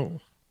 Oh, no.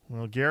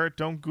 Well, Garrett,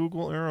 don't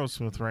Google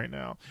Aerosmith right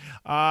now.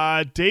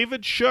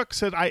 David Shook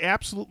said, I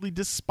absolutely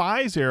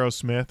despise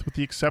Aerosmith with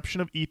the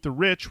exception of Eat the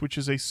Rich, which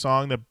is a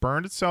song that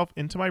burned itself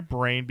into my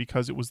brain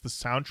because it was the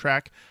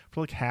soundtrack for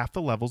like half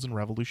the levels in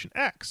Revolution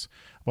X.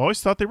 I've always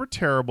thought they were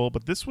terrible,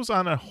 but this was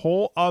on a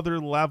whole other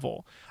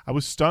level. I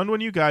was stunned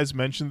when you guys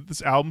mentioned that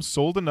this album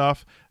sold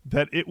enough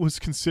that it was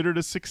considered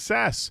a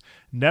success.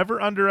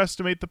 Never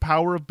underestimate the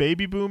power of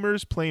baby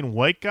boomers playing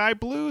white guy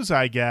blues,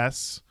 I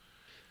guess.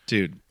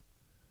 Dude,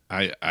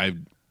 I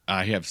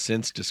have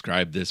since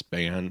described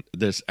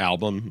this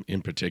album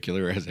in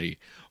particular, as a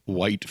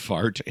white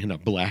fart in a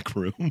black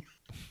room.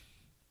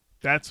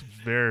 That's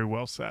very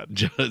well said.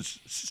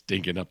 Just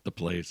stinking up the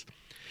place.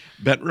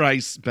 Ben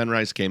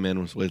Rice came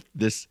in with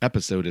this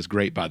episode is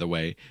great, by the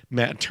way.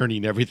 Matt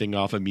turning everything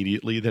off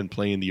immediately, then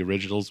playing the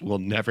originals will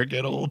never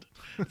get old.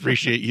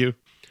 Appreciate you,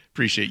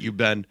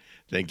 Ben.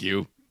 Thank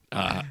you.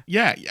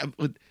 Yeah,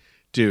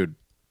 dude.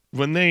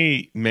 When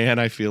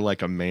I feel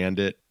like a manned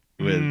it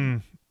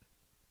with.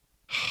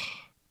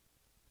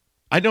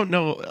 I don't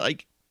know,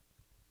 like,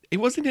 it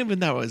wasn't even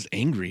that I was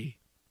angry,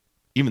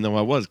 even though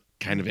I was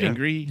kind of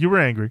angry. You were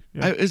angry.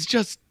 Yeah.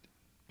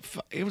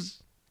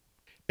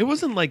 It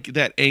wasn't like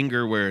that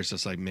anger where it's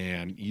just like,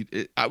 man,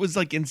 I was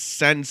like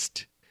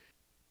incensed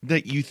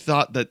that you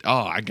thought that,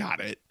 oh, I got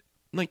it.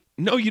 Like,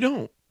 no, you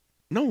don't.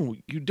 No,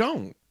 you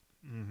don't.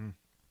 Mm-hmm.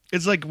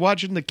 It's like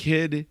watching the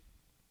kid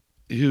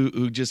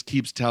who just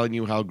keeps telling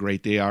you how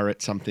great they are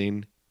at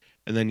something.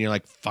 And then you're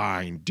like,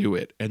 fine, do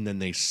it. And then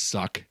they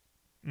suck.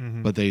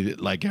 Mm-hmm. But they,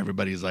 like,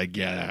 everybody's like,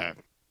 yeah.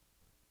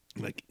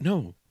 Like,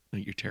 no,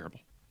 you're terrible.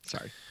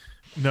 Sorry.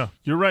 No,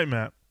 you're right,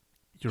 Matt.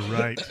 You're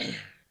right.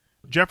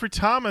 Jeffrey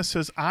Thomas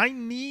says, I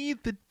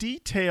need the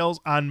details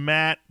on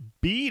Matt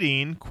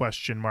beating, ?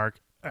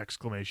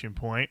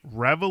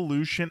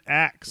 Revolution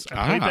X.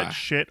 I played that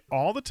shit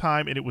all the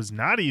time, and it was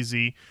not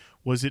easy.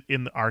 Was it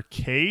in the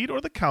arcade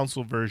or the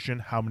console version?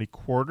 How many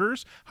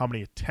quarters? How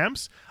many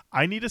attempts?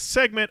 I need a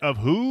segment of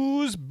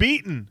who's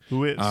beaten.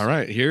 Who is? All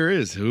right, here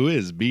is who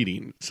is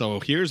beating. So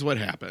here's what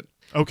happened.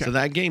 Okay. So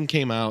that game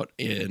came out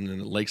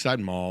in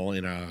Lakeside Mall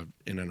in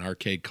an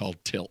arcade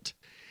called Tilt.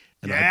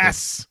 And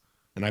yes.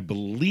 I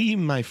believe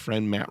my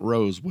friend Matt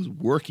Rose was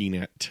working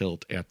at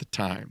Tilt at the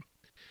time.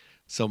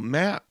 So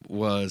Matt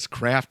was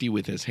crafty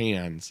with his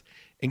hands,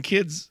 and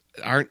kids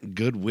aren't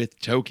good with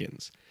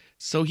tokens.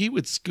 So he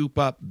would scoop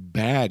up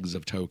bags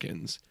of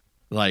tokens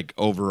like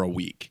over a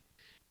week.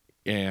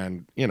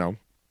 And,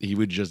 he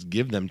would just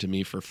give them to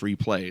me for free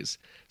plays.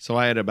 So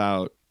I had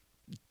about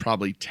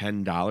probably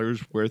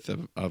 $10 worth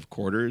of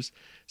quarters.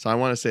 So I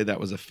want to say that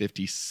was a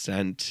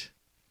 50-cent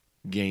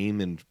game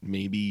and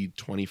maybe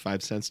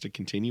 25 cents to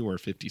continue or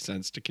 50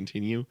 cents to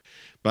continue.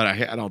 But I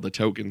had all the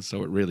tokens,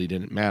 so it really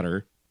didn't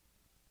matter.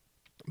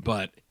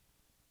 But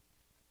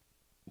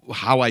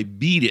how I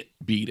beat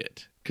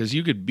it, because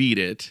you could beat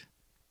it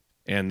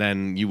and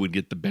then you would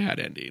get the bad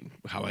ending.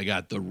 How I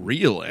got the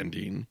real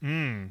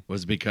ending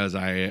was because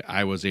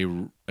I was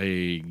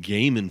a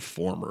Game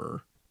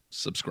Informer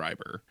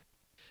subscriber.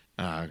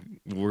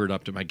 Word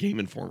up to my Game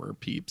Informer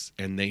peeps.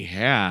 And they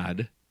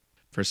had,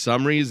 for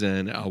some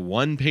reason, a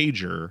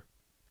one-pager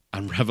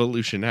on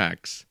Revolution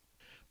X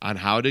on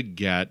how to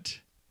get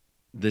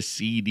the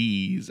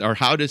CDs or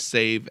how to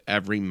save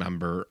every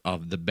member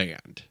of the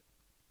band.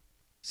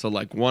 So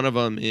like one of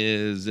them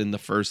is in the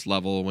first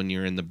level when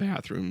you're in the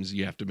bathrooms,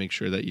 you have to make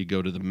sure that you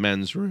go to the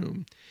men's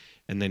room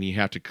and then you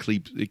have to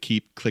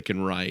keep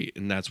clicking right.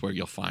 And that's where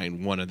you'll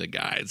find one of the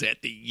guys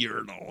at the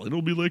urinal.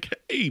 It'll be like,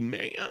 hey,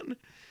 man.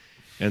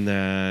 And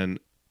then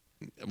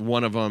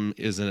one of them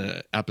is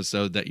an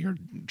episode that you're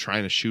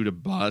trying to shoot a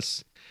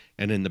bus.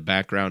 And in the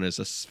background is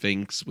a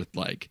sphinx with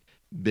like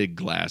big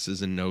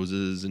glasses and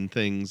noses and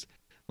things.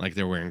 Like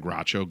they're wearing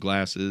Groucho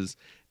glasses.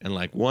 And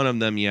like one of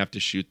them, you have to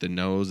shoot the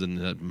nose and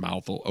the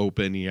mouth will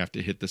open. You have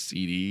to hit the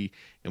CD.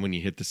 And when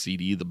you hit the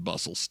CD, the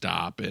bus will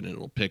stop and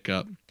it'll pick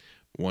up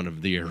one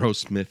of the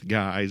Aerosmith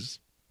guys.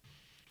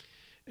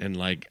 And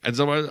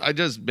so I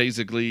just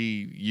basically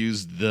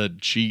used the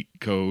cheat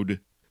code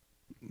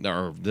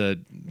or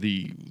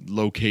the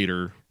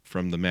locator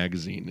from the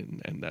magazine.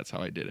 And that's how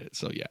I did it.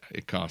 So yeah,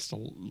 it cost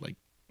like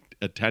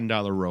a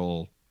 $10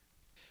 roll.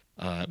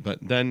 But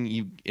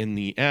then in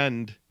the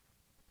end,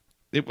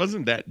 it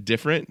wasn't that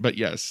different, but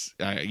yes,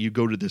 you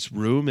go to this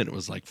room and it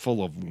was like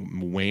full of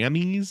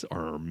whammies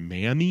or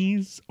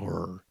mammies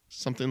or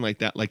something like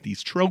that, like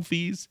these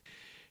trophies.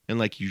 And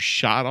like you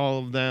shot all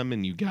of them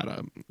and you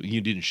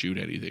didn't shoot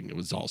anything. It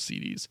was all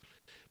CDs,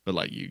 but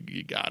like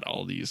you got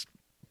all these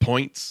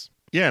points.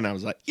 Yeah. And I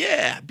was like,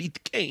 yeah, beat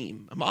the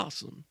game. I'm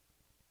awesome.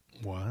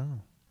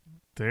 Wow.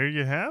 There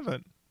you have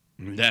it.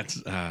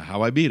 That's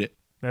how I beat it.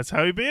 That's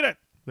how you beat it.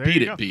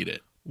 Beat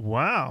it.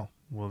 Wow.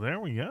 Well, there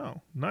we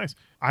go. Nice.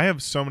 I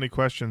have so many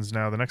questions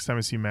now the next time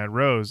I see Matt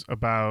Rose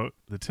about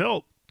the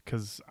Tilt,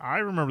 because I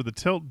remember the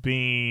Tilt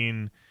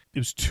it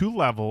was 2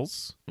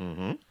 levels,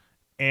 mm-hmm.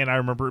 and I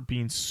remember it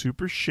being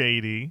super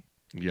shady.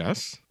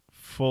 Yes.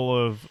 Full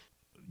of,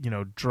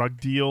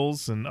 drug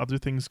deals and other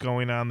things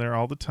going on there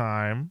all the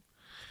time.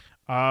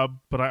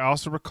 But I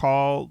also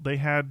recall they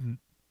had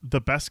the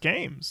best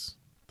games.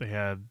 They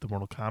had the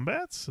Mortal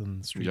Kombats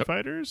and Street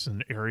Fighters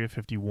and Area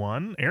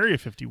 51. Area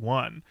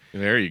 51.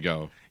 There you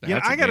go.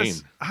 That's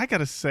I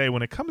gotta say,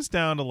 when it comes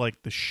down to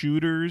like the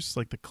shooters,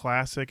 like the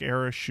classic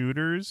era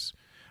shooters,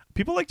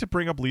 people like to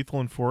bring up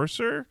Lethal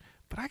Enforcer,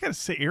 but I gotta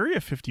say,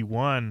 Area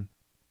 51,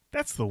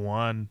 that's the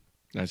one.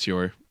 That's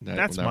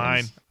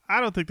mine. I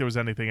don't think there was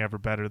anything ever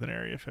better than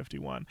Area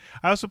 51.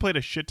 I also played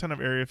a shit ton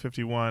of Area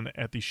 51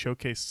 at the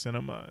Showcase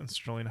Cinema in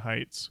Sterling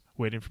Heights,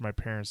 waiting for my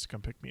parents to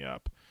come pick me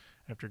up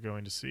after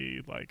going to see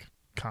like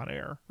Con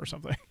Air or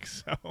something.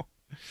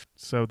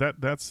 So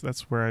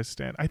that's where I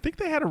stand. I think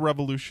they had a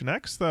Revolution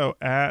X though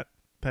at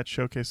that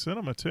Showcase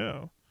Cinema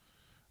too.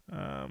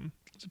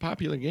 It's a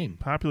popular game.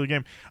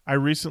 I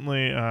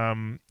recently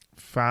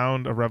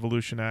found a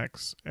Revolution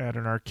X at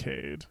an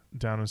arcade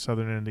down in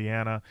southern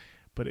Indiana,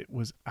 but it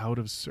was out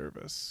of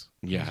service.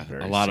 Yeah,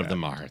 a lot of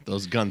them are.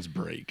 Those guns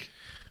break.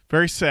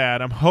 Very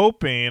sad. I'm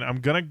hoping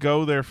I'm going to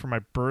go there for my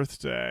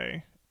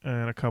birthday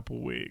in a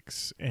couple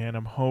weeks, and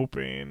I'm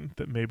hoping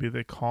that maybe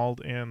they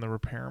called in the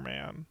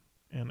repairman.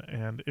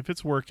 And if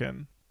it's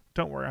working,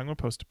 don't worry, I'm going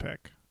to post a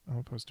pic.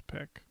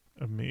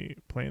 Of me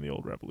playing the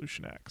old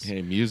Revolution X.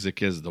 Hey,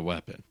 music is the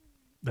weapon.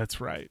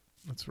 That's right.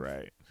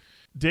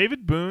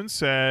 David Boone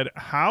said,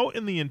 how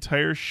in the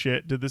entire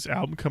shit did this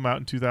album come out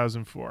in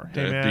 2004?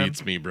 Hey, that man,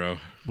 beats me, bro.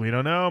 We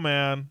don't know,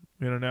 man.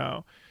 We don't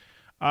know.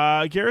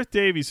 Gareth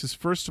Davies says,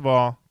 first of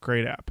all,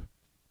 great app.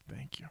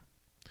 Thank you.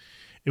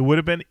 It would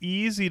have been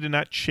easy to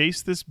not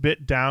chase this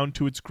bit down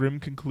to its grim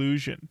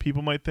conclusion.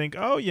 People might think,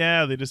 oh,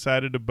 yeah, they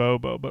decided to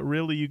Bobo. But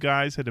really, you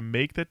guys had to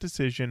make that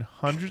decision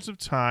hundreds of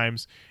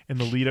times in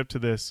the lead up to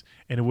this.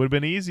 And it would have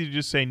been easy to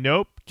just say,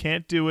 nope,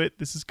 can't do it.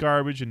 This is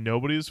garbage, and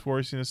nobody is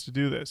forcing us to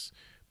do this.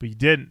 But you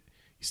didn't.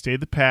 You stayed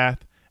the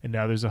path, and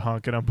now there's a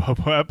Honkin' on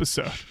Bobo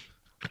episode.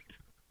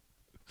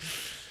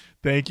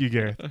 Thank you,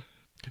 Gareth.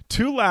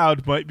 Too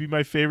loud might be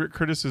my favorite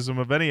criticism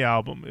of any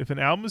album. If an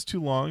album is too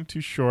long,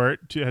 too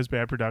short, has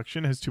bad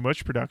production, has too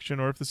much production,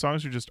 or if the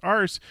songs are just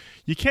arse,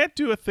 you can't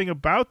do a thing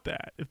about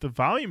that. If the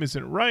volume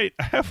isn't right,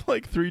 I have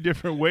like 3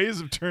 different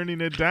ways of turning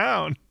it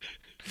down.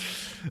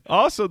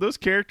 Also, those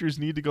characters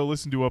need to go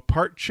listen to a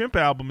Part Chimp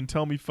album and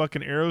tell me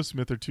fucking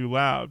Aerosmith are too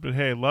loud. But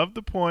hey, love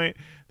the point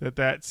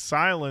that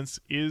silence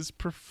is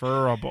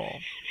preferable.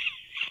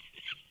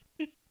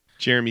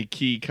 Jeremy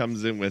Key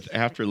comes in with,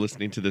 after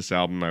listening to this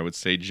album, I would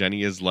say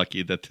Jenny is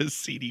lucky that this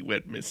CD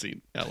went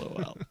missing.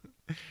 LOL.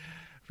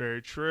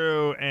 Very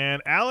true.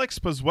 And Alex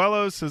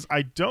Pozuelo says,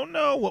 I don't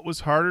know what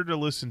was harder to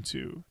listen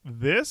to,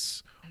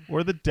 this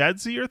or the Dead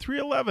Z or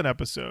 311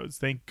 episodes.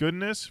 Thank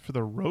goodness for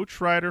the Roach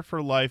Rider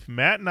for Life,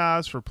 Matt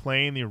Nas, for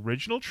playing the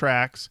original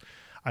tracks.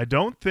 I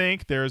don't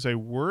think there is a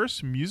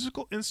worse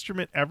musical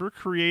instrument ever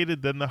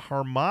created than the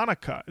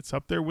harmonica. It's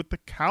up there with the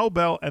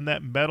cowbell and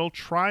that metal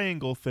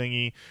triangle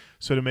thingy.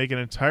 So to make an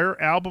entire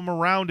album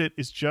around it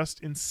is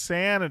just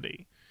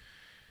insanity.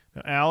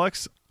 Now,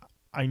 Alex,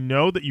 I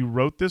know that you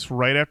wrote this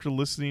right after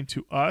listening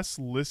to us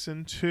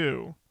listen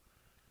to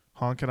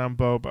Honkin' on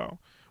Bobo,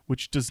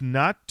 which does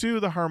not do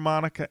the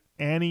harmonica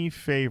any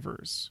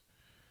favors.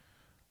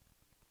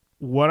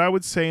 What I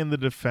would say in the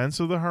defense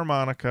of the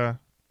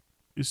harmonica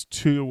is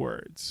 2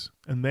 words,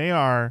 and they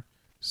are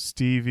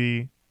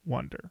Stevie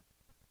Wonder.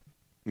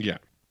 Yeah.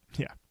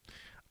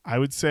 I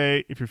would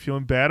say if you're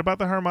feeling bad about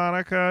the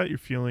harmonica, you're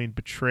feeling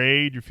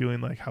betrayed, you're feeling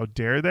like, how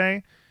dare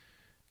they?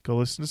 Go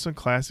listen to some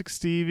classic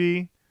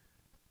Stevie.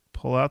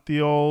 Pull out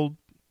the old,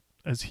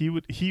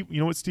 you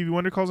know what Stevie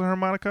Wonder calls a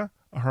harmonica?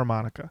 A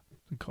harmonica.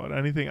 Doesn't call it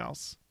anything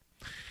else.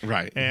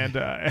 Right. And,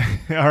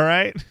 all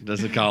right?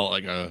 Doesn't call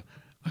it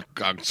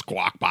like a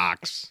squawk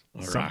box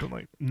or something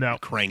like no a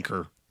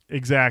cranker.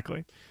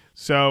 Exactly.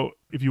 So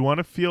if you want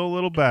to feel a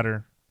little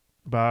better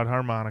about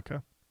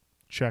harmonica,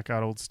 check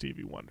out old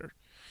Stevie Wonder.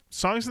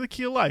 Songs in the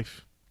Key of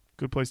Life.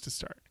 Good place to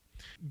start.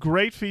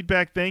 Great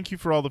feedback. Thank you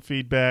for all the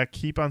feedback.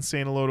 Keep on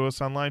saying hello to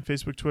us online,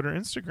 Facebook, Twitter,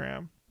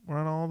 Instagram. We're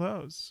on all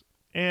those.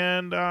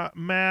 And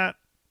Matt,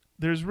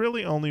 there's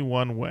really only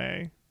one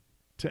way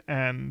to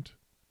end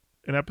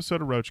an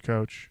episode of Roach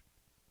Coach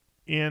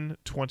in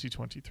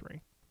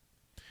 2023.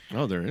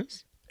 Oh, there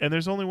is? And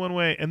there's only one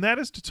way, and that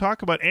is to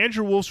talk about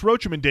Andrew Wolf's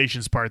Roach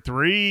Recommendations Part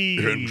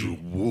 3. Andrew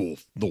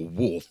Wolf, the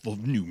wolf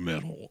of new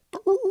metal.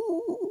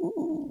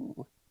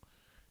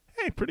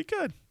 Hey, pretty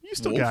good. You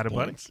still Wolf got it,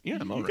 buddy. points. Yeah,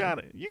 I'm all You right. got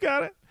it. You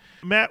got it.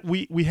 Matt,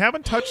 we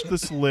haven't touched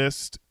this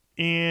list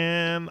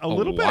in a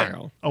little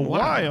while. bit. A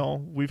while.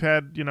 We've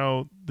had,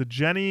 the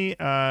Jenny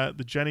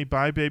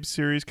Bye Babe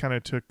series kind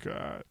of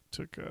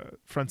took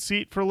front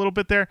seat for a little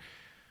bit there,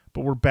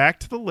 but we're back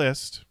to the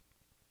list.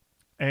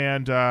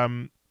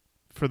 And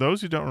for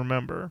those who don't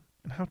remember,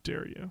 and how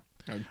dare you?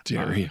 How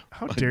dare you?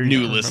 How dare you?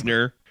 New not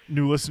listener.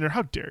 New listener,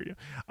 how dare you?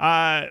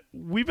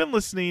 We've been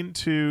listening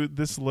to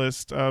this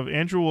list of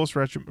Andrew Wolf's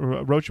Roach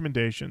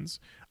Recommendations.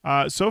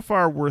 So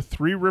far, we're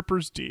 3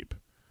 rippers deep.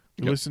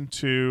 We listened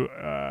to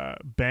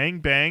Bang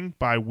Bang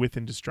by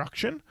Within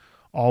Destruction,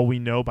 All We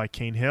Know by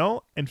Cane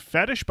Hill, and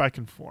Fetish by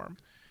Conform.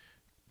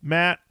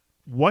 Matt,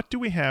 what do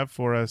we have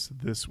for us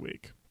this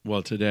week?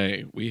 Well,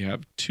 today we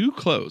have Too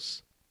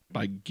Close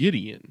by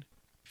Gideon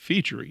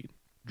featuring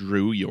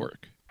Drew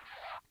York.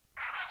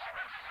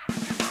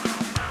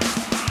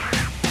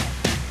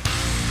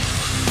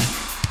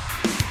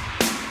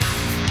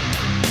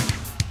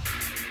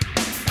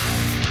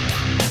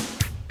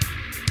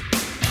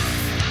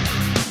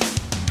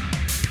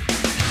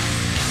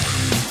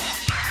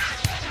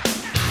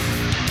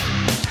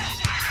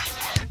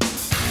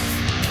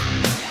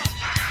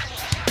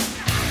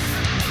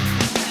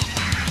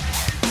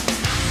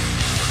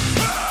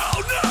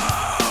 Hell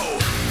no!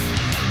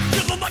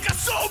 Feeling like I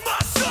sold my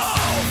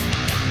soul.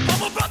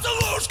 I'm about to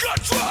lose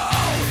control.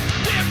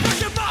 The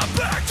impression my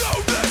back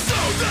don't this so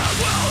that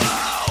well.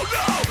 Hell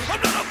no!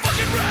 I'm not a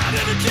fucking rat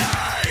in a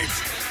cage.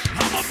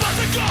 I'm about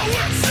to go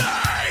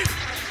insane.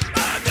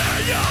 And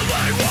the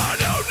only one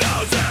who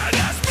knows it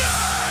is me.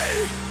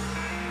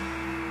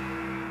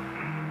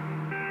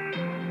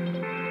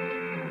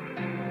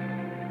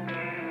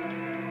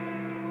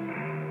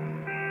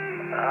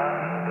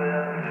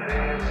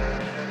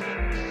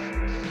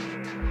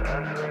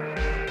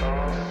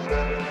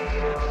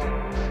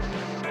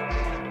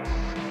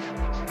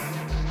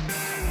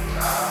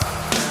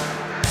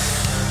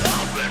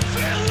 I've been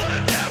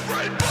feeling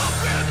every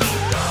bump in the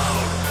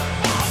road.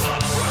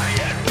 I'm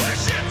praying,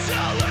 wishing,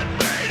 telling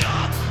me to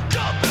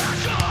come back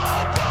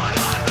home, but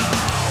I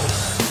know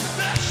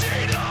that she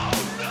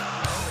don't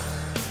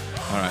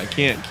know. All right, I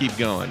can't keep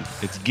going.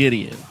 It's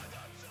Gideon.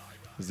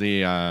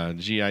 The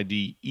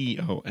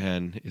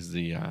Gideon is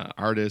the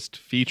artist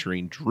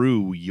featuring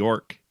Drew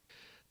York.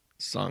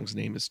 The song's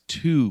name is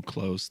Too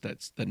Close.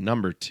 That's the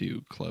number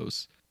 2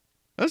 close.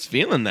 I was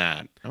feeling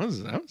that. I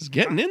was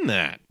getting in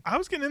that. I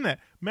was getting in that.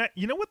 Matt,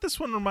 you know what this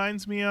one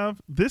reminds me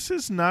of? This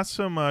is not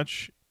so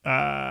much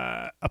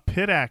a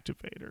pit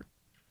activator.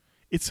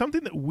 It's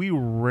something that we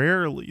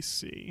rarely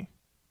see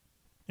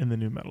in the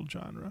new metal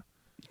genre.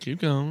 Keep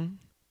going.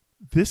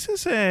 This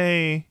is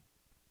a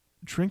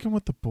Drinking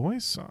with the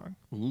Boys song.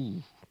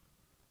 Ooh.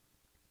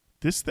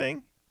 This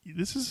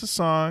is a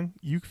song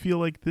you feel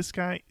like this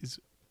guy is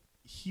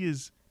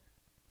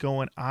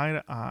going eye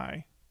to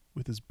eye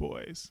with his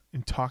boys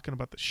and talking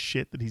about the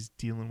shit that he's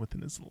dealing with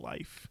in his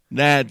life.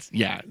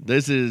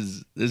 This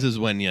is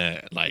when you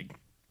like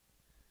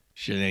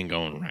shit ain't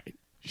going right.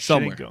 Shit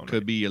Somewhere. ain't going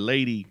Could right. be a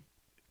lady,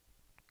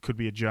 Could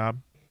be a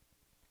job.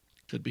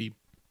 could be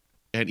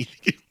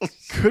anything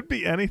else. Could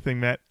be anything,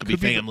 Matt. Could be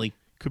family.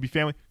 Could be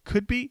family.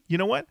 Could be, you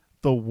know what?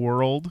 The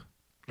world.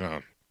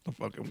 Oh, the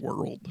fucking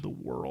world. The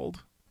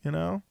world, you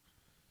know?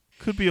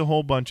 Could be a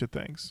whole bunch of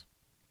things.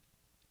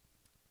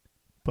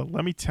 But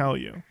let me tell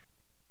you,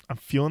 I'm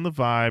feeling the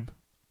vibe.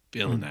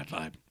 Feeling that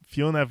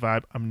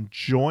vibe. I'm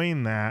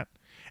enjoying that.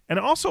 And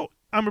also,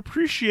 I'm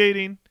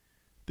appreciating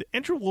that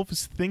Andrew Wolf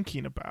is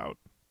thinking about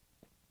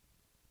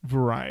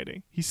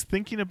variety. He's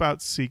thinking about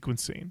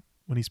sequencing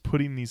when he's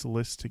putting these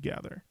lists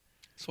together.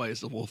 That's why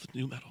it's the wolf of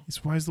new metal.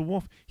 He's wise the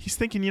wolf. He's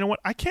thinking, you know what?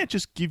 I can't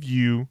just give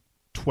you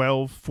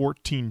 12,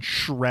 14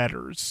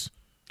 shredders.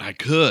 I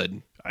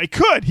could.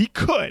 He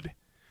could.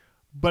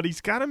 But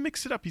he's got to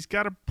mix it up. He's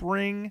got to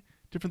bring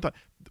different thoughts.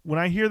 When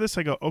I hear this,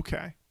 I go,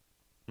 okay,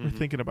 we're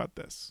thinking about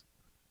this.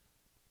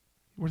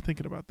 We're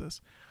thinking about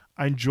this.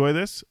 I enjoy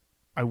this.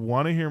 I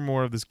want to hear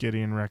more of this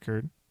Gideon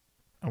record.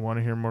 I want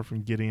to hear more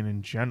from Gideon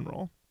in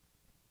general.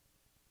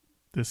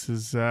 This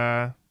is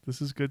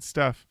good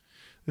stuff.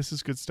 This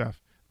is good stuff.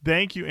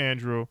 Thank you,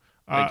 Andrew.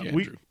 Thank you,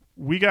 Andrew.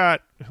 We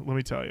got, let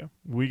me tell you,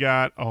 we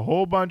got a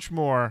whole bunch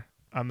more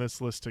on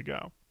this list to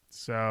go.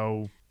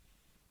 So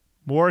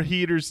more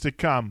heaters to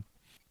come.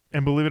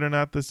 And believe it or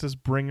not, this does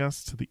bring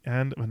us to the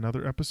end of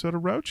another episode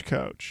of Roach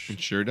Coach. It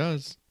sure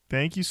does.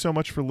 Thank you so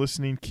much for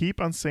listening. Keep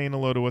on saying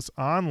hello to us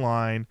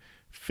online,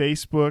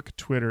 Facebook,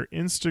 Twitter,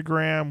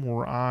 Instagram.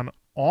 We're on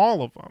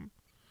all of them.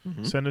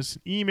 Send us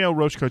an email,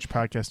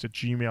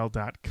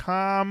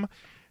 roachcoachpodcast@gmail.com.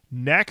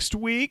 Next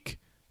week,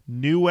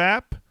 new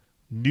app,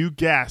 new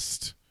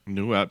guest.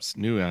 New apps,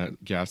 new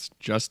guest.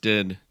 Just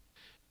did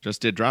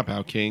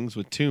Dropout Kings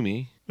with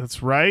Toomey.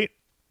 That's right.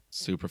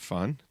 Super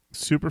fun.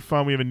 Super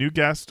fun. We have a new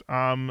guest.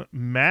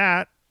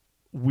 Matt,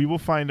 we will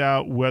find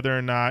out whether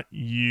or not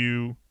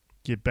you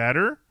get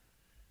better,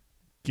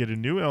 get a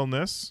new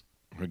illness,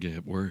 Or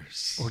get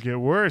worse. We're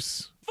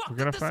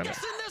going to find out.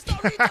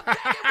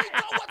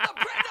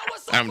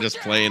 I'm just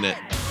playing it.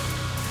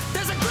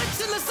 There's a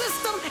glitch in the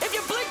system. If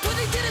you blink when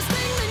he did his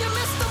thing, then you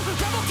missed him.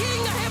 Double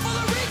king, a handful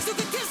of rigs, you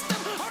could kiss them.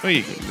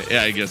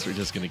 Yeah, I guess we're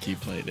just going to keep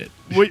playing it.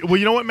 Well,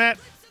 you know what, Matt?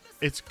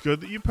 It's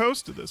good that you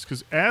posted this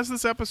because as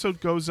this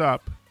episode goes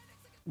up,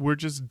 we're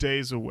just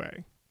days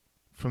away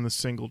from the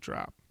single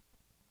drop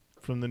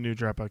from the new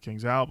Dropout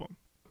Kings album.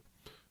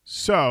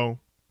 So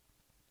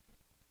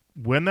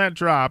when that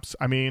drops,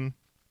 I mean,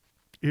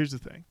 here's the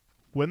thing.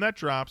 When that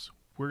drops,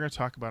 we're going to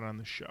talk about it on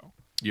the show.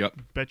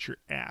 Yep. Bet your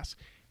ass.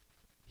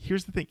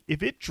 Here's the thing.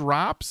 If it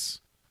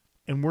drops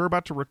and we're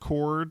about to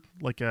record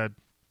like an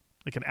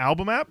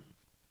album app,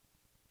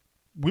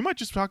 we might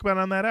just talk about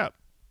it on that app.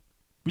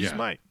 We just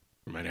might.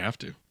 We might have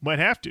to. Might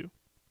have to.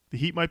 The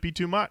heat might be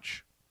too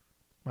much.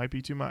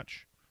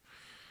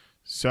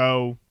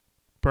 So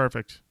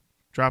Perfect.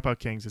 Dropout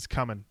Kings is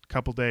coming.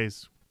 Couple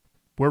days.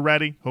 We're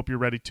ready. Hope you're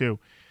ready too.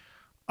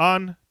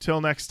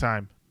 Until next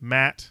time,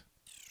 Matt,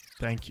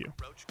 thank you.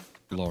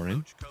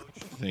 Lauren,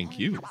 thank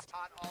you.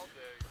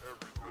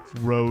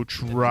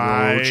 Roach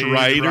Riders.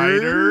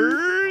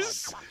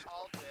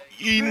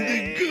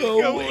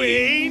 Indigo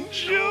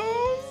Angels.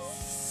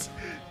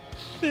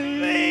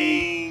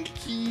 Thank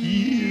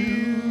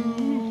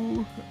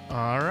you.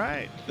 All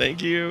right.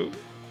 Thank you.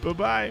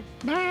 Bye-bye.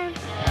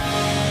 Bye.